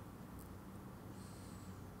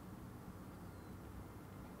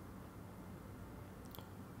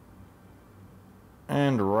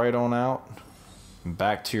 And right on out.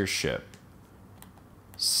 back to your ship.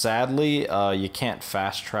 Sadly, you can't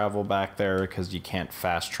fast travel back there because you can't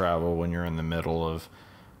fast travel when you're in the middle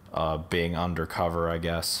of being undercover, I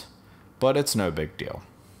guess. But it's no big deal.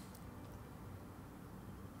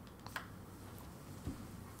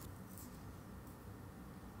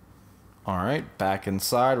 Alright, back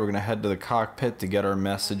inside. We're going to head to the cockpit to get our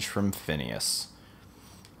message from Phineas.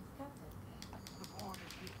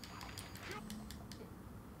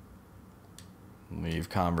 Leave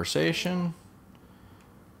conversation.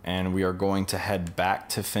 And we are going to head back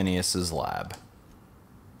to Phineas's lab.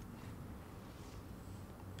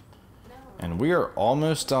 And we are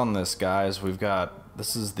almost done this, guys.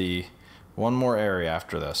 This is the one more area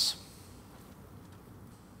after this.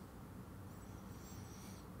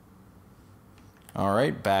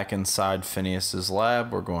 Alright, back inside Phineas's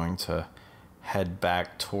lab. We're going to head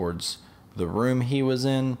back towards the room he was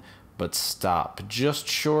in, but stop just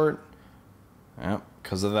short. Yep,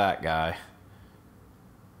 because of that guy.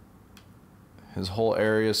 His whole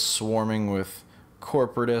area is swarming with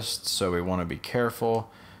corporatists, so we want to be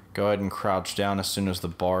careful. Go ahead and crouch down as soon as the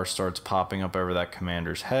bar starts popping up over that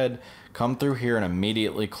commander's head. Come through here and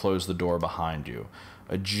immediately close the door behind you.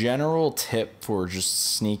 A general tip for just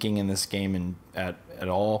sneaking in this game at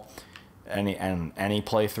all, any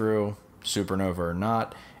playthrough, Supernova or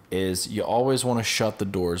not, is you always want to shut the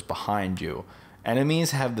doors behind you.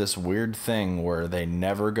 Enemies have this weird thing where they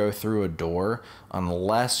never go through a door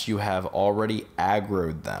unless you have already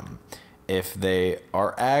aggroed them. If they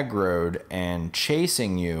are aggroed and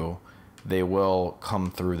chasing you, they will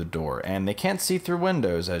come through the door. And they can't see through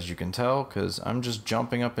windows, as you can tell, because I'm just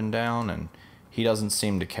jumping up and down and he doesn't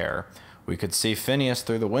seem to care. We could see Phineas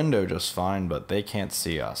through the window just fine, but they can't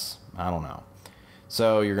see us. I don't know.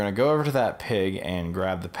 So you're going to go over to that pig and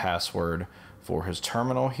grab the password for his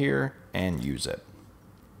terminal here and use it.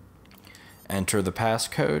 Enter the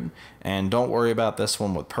passcode, and don't worry about this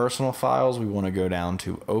one with personal files. We want to go down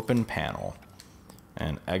to open panel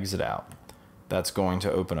and exit out. That's going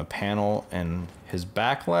to open a panel in his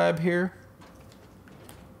back lab here.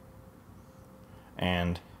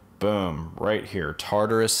 And boom, right here,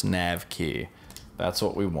 Tartarus nav key. That's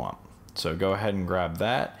what we want. So go ahead and grab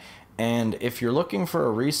that. And if you're looking for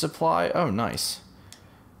a resupply, oh nice.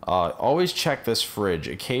 Always check this fridge.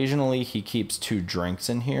 Occasionally he keeps 2 drinks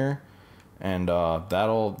in here, and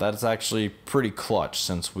that's actually pretty clutch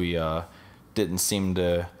since we didn't seem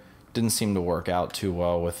to work out too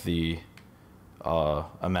well with the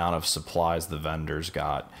amount of supplies the vendors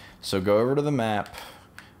got. So go over to the map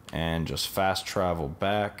and just fast travel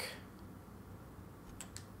back.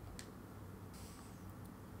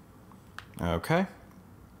 Okay.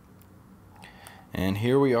 And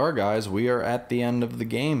here we are, guys. We are at the end of the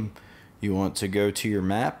game. You want to go to your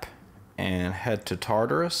map and head to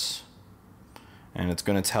Tartarus. And it's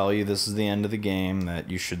going to tell you this is the end of the game,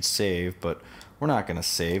 that you should save. But we're not going to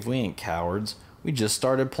save. We ain't cowards. We just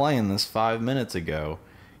started playing this 5 minutes ago.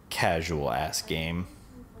 Casual ass game.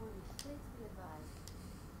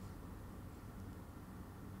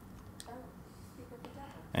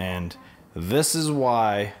 And this is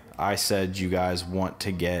why I said you guys want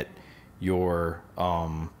to get your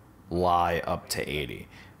lie up to 80.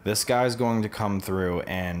 This guy's going to come through,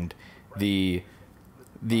 and the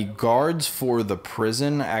guards for the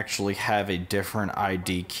prison actually have a different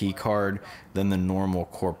ID key card than the normal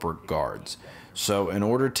corporate guards. So in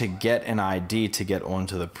order to get an ID to get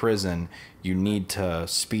onto the prison, you need to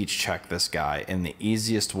speech check this guy, and the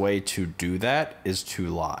easiest way to do that is to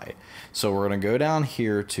lie. So we're going to go down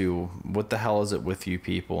here to, what the hell is it with you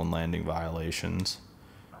people and landing violations?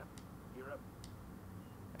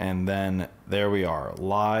 And then there we are.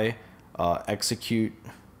 Lie, execute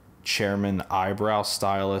chairman eyebrow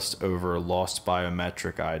stylist over lost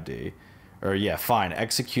biometric ID. Or yeah, fine.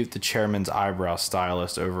 Execute the chairman's eyebrow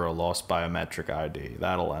stylist over a lost biometric ID.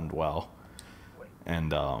 That'll end well.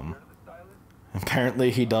 And apparently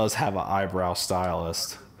he does have an eyebrow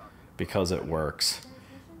stylist because it works.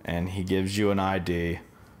 And he gives you an ID.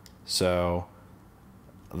 So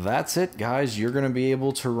that's it, guys. You're going to be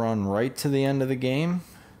able to run right to the end of the game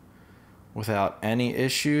without any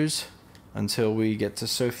issues until we get to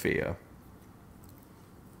Sophia.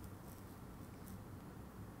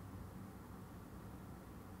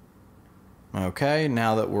 Okay,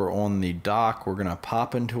 now that we're on the dock, we're going to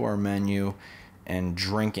pop into our menu and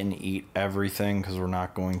drink and eat everything because we're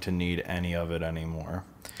not going to need any of it anymore.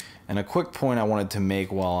 And a quick point I wanted to make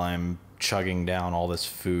while I'm chugging down all this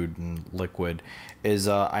food and liquid is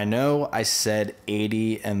I know I said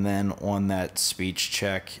 80 and then on that speech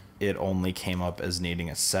check it only came up as needing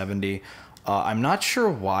a 70. I'm not sure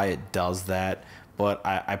why it does that, But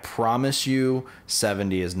I promise you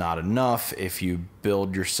 70 is not enough. If you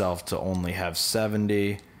build yourself to only have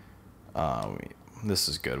 70, this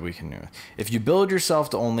is good, we can do it. If you build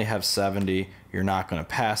yourself to only have 70, you're not going to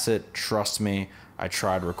pass it. Trust me, I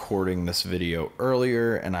tried recording this video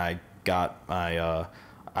earlier and I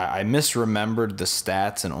misremembered the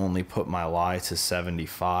stats and only put my lie to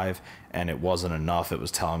 75, and it wasn't enough. It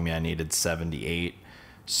was telling me I needed 78.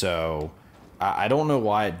 So I don't know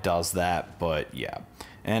why it does that, but yeah.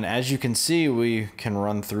 And as you can see, we can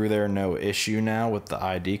run through there no issue now with the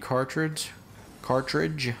ID cartridge.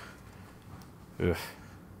 Ugh.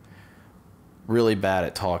 Really bad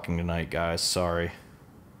at talking tonight, guys. Sorry.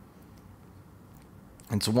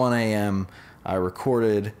 It's 1 a.m. I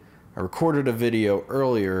recorded a video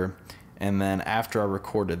earlier, and then after I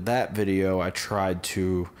recorded that video, I tried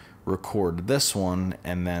to record this one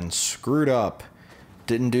and then screwed up.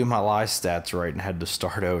 Didn't do my lie stats right and had to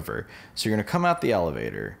start over. So you're going to come out the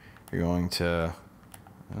elevator. You're going to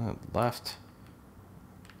left.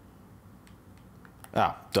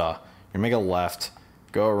 Ah, duh. You make a left,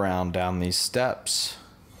 go around down these steps,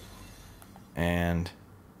 and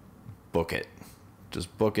book it.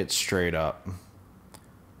 Just book it straight up.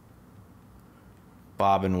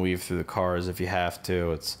 Bob and weave through the cars if you have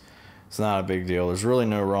to. It's not a big deal. There's really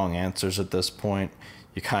no wrong answers at this point.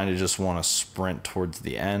 You kind of just want to sprint towards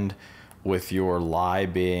the end, with your lie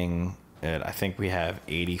being at, I think we have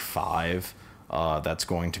 85. That's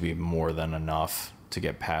going to be more than enough to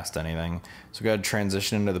get past anything. So go ahead and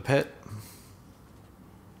transition into the pit.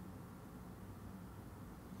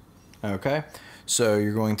 Okay, so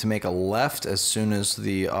you're going to make a left as soon as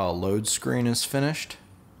the load screen is finished.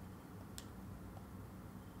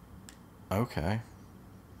 Okay.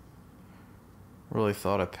 Really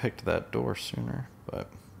thought I picked that door sooner, but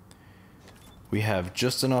we have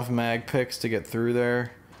just enough mag picks to get through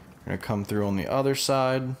there. We're gonna come through on the other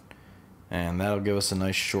side, and that'll give us a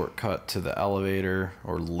nice shortcut to the elevator,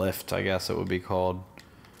 or lift, I guess it would be called,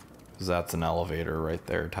 because that's an elevator right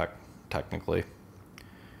there, technically.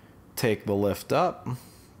 Take the lift up.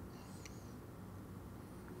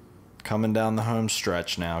 Coming down the home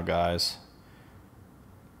stretch now, guys.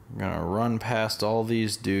 I'm gonna run past all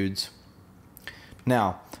these dudes.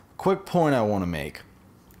 Now, quick point I want to make.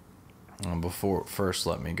 First,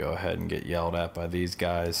 let me go ahead and get yelled at by these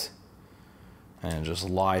guys and just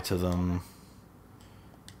lie to them.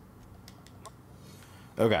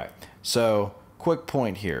 Okay, so quick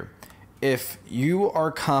point here. If you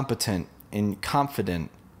are confident,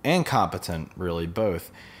 really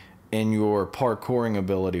both, in your parkouring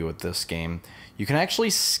ability with this game, you can actually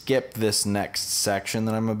skip this next section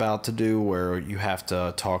that I'm about to do, where you have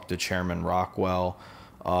to talk to Chairman Rockwell.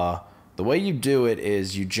 The way you do it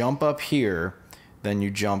is you jump up here, then you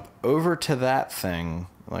jump over to that thing,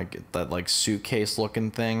 like suitcase looking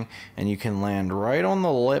thing, and you can land right on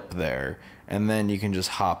the lip there, and then you can just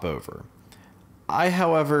hop over. I,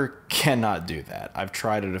 however, cannot do that. I've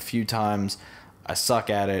tried it a few times. I suck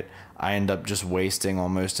at it. I end up just wasting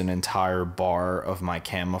almost an entire bar of my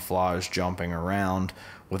camouflage jumping around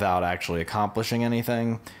without actually accomplishing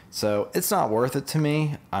anything. So it's not worth it to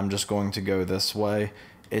me. I'm just going to go this way.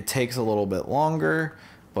 It takes a little bit longer,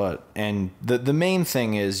 and the main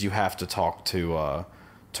thing is you have to talk to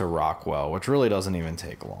Rockwell, which really doesn't even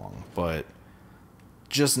take long, but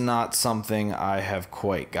just not something I have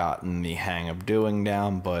quite gotten the hang of doing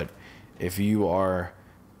down. But if you are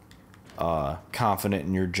confident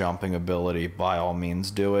in your jumping ability, by all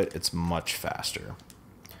means do it. It's much faster.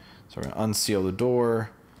 So we're gonna unseal the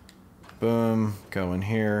door. Boom, go in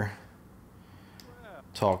here.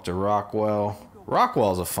 Talk to Rockwell.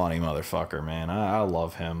 Rockwell's a funny motherfucker, man. I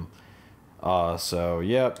love him. So,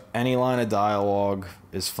 yep, any line of dialogue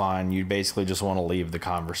is fine. You basically just want to leave the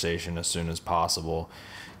conversation as soon as possible.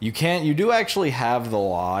 You do actually have the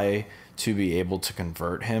lie to be able to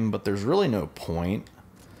convert him, but there's really no point.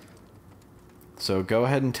 So go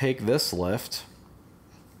ahead and take this lift.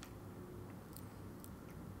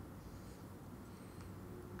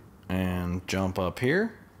 And jump up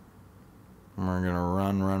here. And we're going to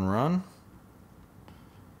run.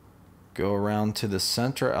 Go around to the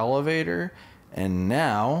center elevator. And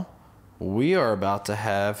now we are about to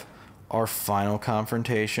have our final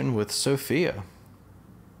confrontation with Sophia.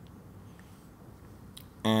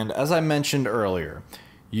 And as I mentioned earlier,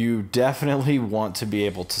 you definitely want to be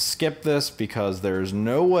able to skip this, because there's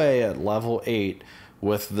no way at level 8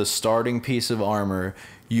 with the starting piece of armor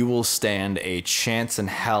you will stand a chance in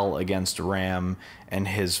hell against Ram and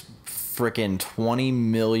his frickin' 20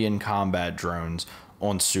 million combat drones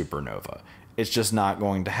on Supernova. It's just not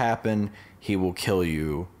going to happen. He will kill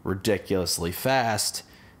you ridiculously fast,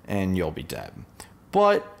 and you'll be dead.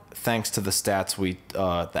 But thanks to the stats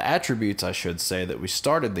the attributes I should say, that we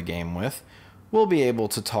started the game with, we'll be able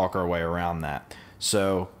to talk our way around that.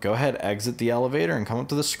 So go ahead, exit the elevator and come up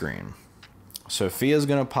to the screen. Sophia's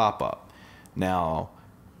gonna pop up. Now,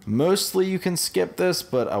 mostly you can skip this,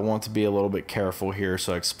 but I want to be a little bit careful here,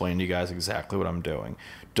 so I explain to you guys exactly what I'm doing.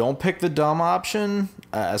 Don't pick the dumb option.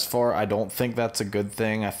 I don't think that's a good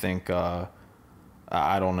thing. I think, I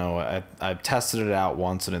don't know. I tested it out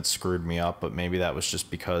once and it screwed me up, but maybe that was just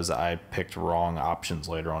because I picked wrong options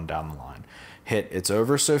later on down the line. Hit "It's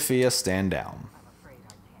over, Sophia, stand down."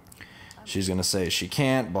 She's going to say she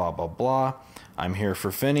can't, blah, blah, blah. "I'm here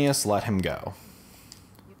for Phineas, let him go."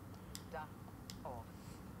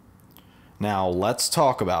 Now, let's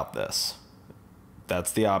talk about this.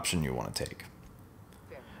 That's the option you want to take.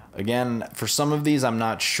 Again, for some of these, I'm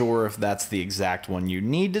not sure if that's the exact one you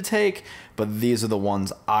need to take, but these are the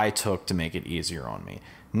ones I took to make it easier on me.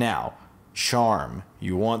 Now, charm.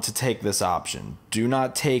 You want to take this option. Do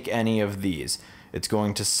not take any of these. It's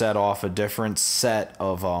going to set off a different set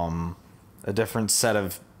of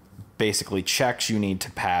basically checks you need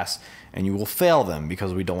to pass, and you will fail them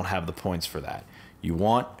because we don't have the points for that. You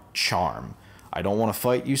want charm. I don't want to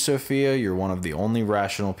fight you, Sophia. You're one of the only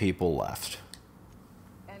rational people left.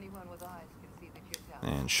 Anyone with eyes can see that you're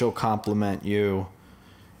talented. And she'll compliment you.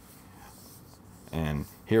 And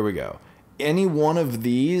here we go. Any one of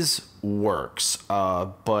these works,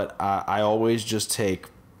 but I always just take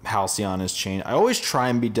Halcyon's change. I always try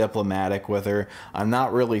and be diplomatic with her. I'm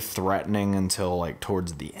not really threatening until like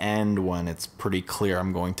towards the end, when it's pretty clear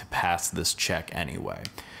I'm going to pass this check anyway.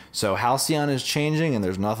 So Halcyon is changing, and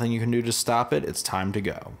there's nothing you can do to stop it. It's time to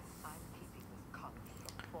go.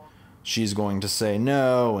 She's going to say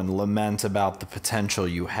no and lament about the potential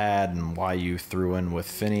you had and why you threw in with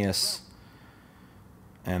Phineas.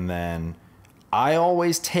 And then I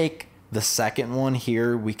always take the second one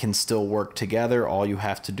here. We can still work together. All you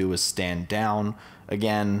have to do is stand down.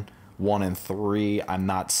 Again, 1 and 3, I'm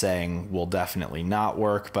not saying will definitely not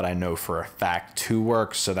work, but I know for a fact 2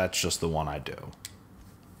 works, so that's just the one I do.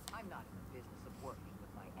 I'm not in the business of working with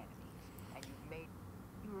my enemies, and you've made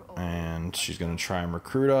your own. And she's going to try and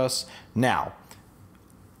recruit us. Now,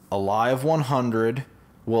 a lie of 100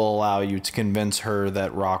 will allow you to convince her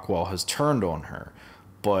that Rockwell has turned on her,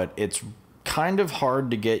 but it's kind of hard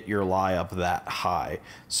to get your lie up that high.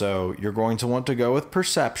 So you're going to want to go with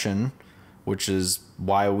perception, which is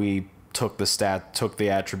why we took the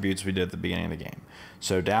attributes we did at the beginning of the game.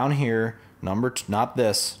 So down here, not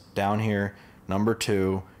this, down here, number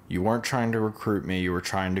 2, you weren't trying to recruit me, you were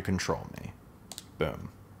trying to control me. Boom.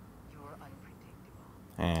 You're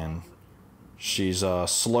unpredictable. And she's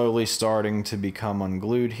slowly starting to become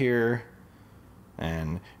unglued here.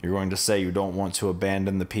 And you're going to say you don't want to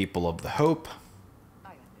abandon the people of the Hope. I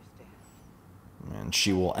understand. And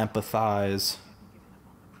she will empathize.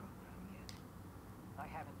 I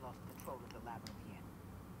haven't lost control of the labyrinth yet.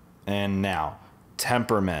 And now,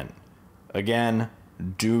 temperament. Again,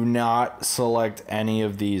 do not select any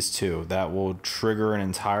of these 2. That will trigger an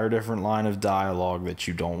entire different line of dialogue that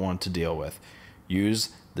you don't want to deal with. Use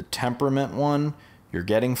the temperament one. You're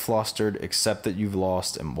getting flustered, accept that you've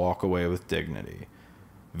lost, and walk away with dignity.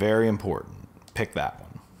 Very important. Pick that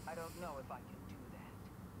one. I don't know if I can do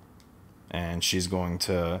that. And she's going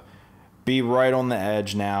to be right on the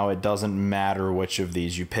edge now. It doesn't matter which of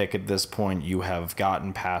these you pick at this point. You have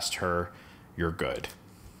gotten past her. You're good.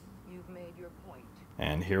 You've made your point.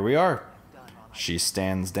 And here we are. Done all I She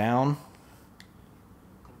stands down.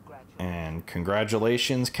 Congratulations. And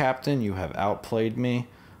congratulations, Captain. You have outplayed me.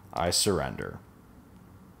 I surrender.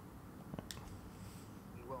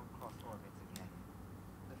 You won't cross orbits again.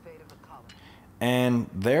 The fate of the colony. And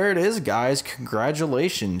there it is, guys.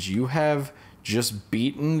 Congratulations. You have just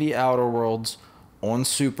beaten the Outerworlds on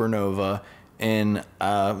Supernova. And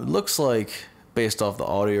looks like, based off the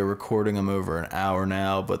audio recording, I'm over an hour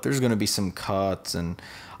now. But there's going to be some cuts. And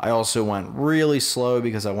I also went really slow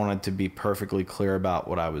because I wanted to be perfectly clear about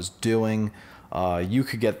what I was doing. You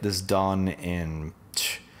could get this done in...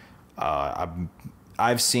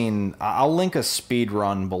 I've seen... I'll link a speed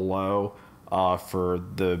run below for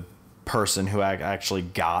the person who actually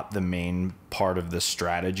got the main part of the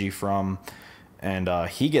strategy from, and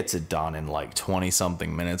he gets it done in like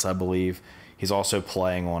 20-something minutes, I believe. He's also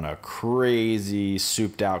playing on a crazy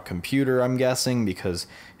souped out computer, I'm guessing, because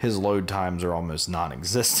his load times are almost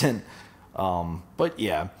non-existent. But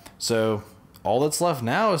yeah, so all that's left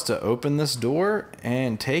now is to open this door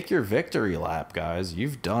and take your victory lap, guys.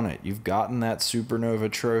 You've done it. You've gotten that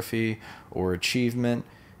Supernova trophy or achievement,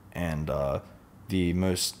 and the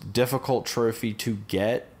most difficult trophy to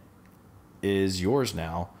get is yours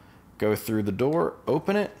now. Go through the door,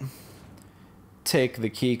 open it, take the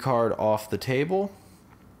key card off the table.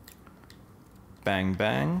 Bang,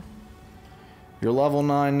 bang. You're level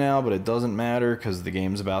 9 now, but it doesn't matter because the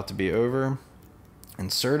game's about to be over.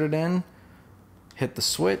 Insert it in, hit the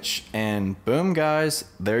switch, and boom, guys,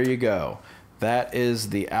 there you go. That is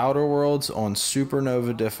the Outerworlds on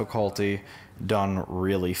Supernova difficulty done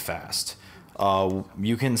really fast. You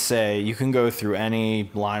can go through any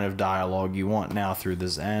line of dialogue you want now through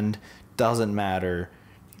this end. Doesn't matter.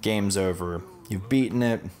 Game's over. You've beaten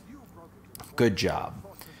it. Good job.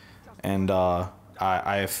 And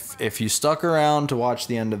if you stuck around to watch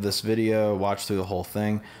the end of this video, watch through the whole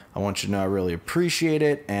thing, I want you to know I really appreciate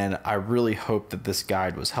it, and I really hope that this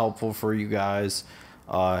guide was helpful for you guys.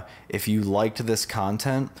 If you liked this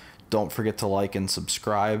content, don't forget to like and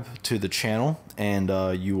subscribe to the channel, and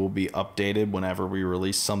you will be updated whenever we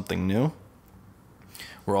release something new.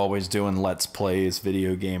 We're always doing Let's Plays,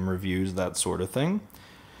 video game reviews, that sort of thing.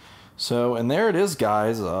 So, and there it is,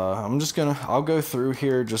 guys. I'll go through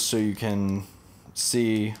here just so you can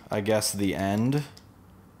see, I guess, the end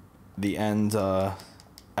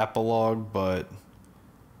epilogue, but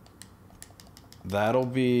that'll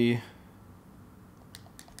be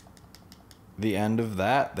the end of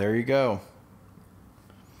that. There you go.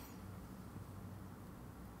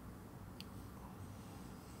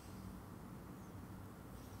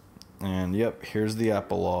 And yep, here's the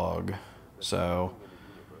epilogue. So,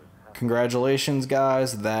 congratulations,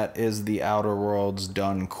 guys. That is the Outerworlds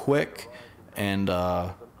done quick. And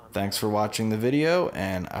thanks for watching the video,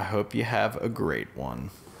 and I hope you have a great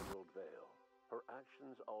one. Vale. Her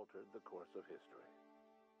actions altered the course of history.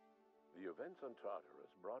 The events on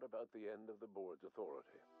Tartarus brought about the end of the board's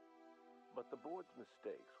authority. But the board's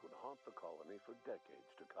mistakes would haunt the colony for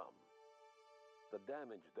decades to come. The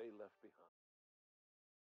damage they left behind.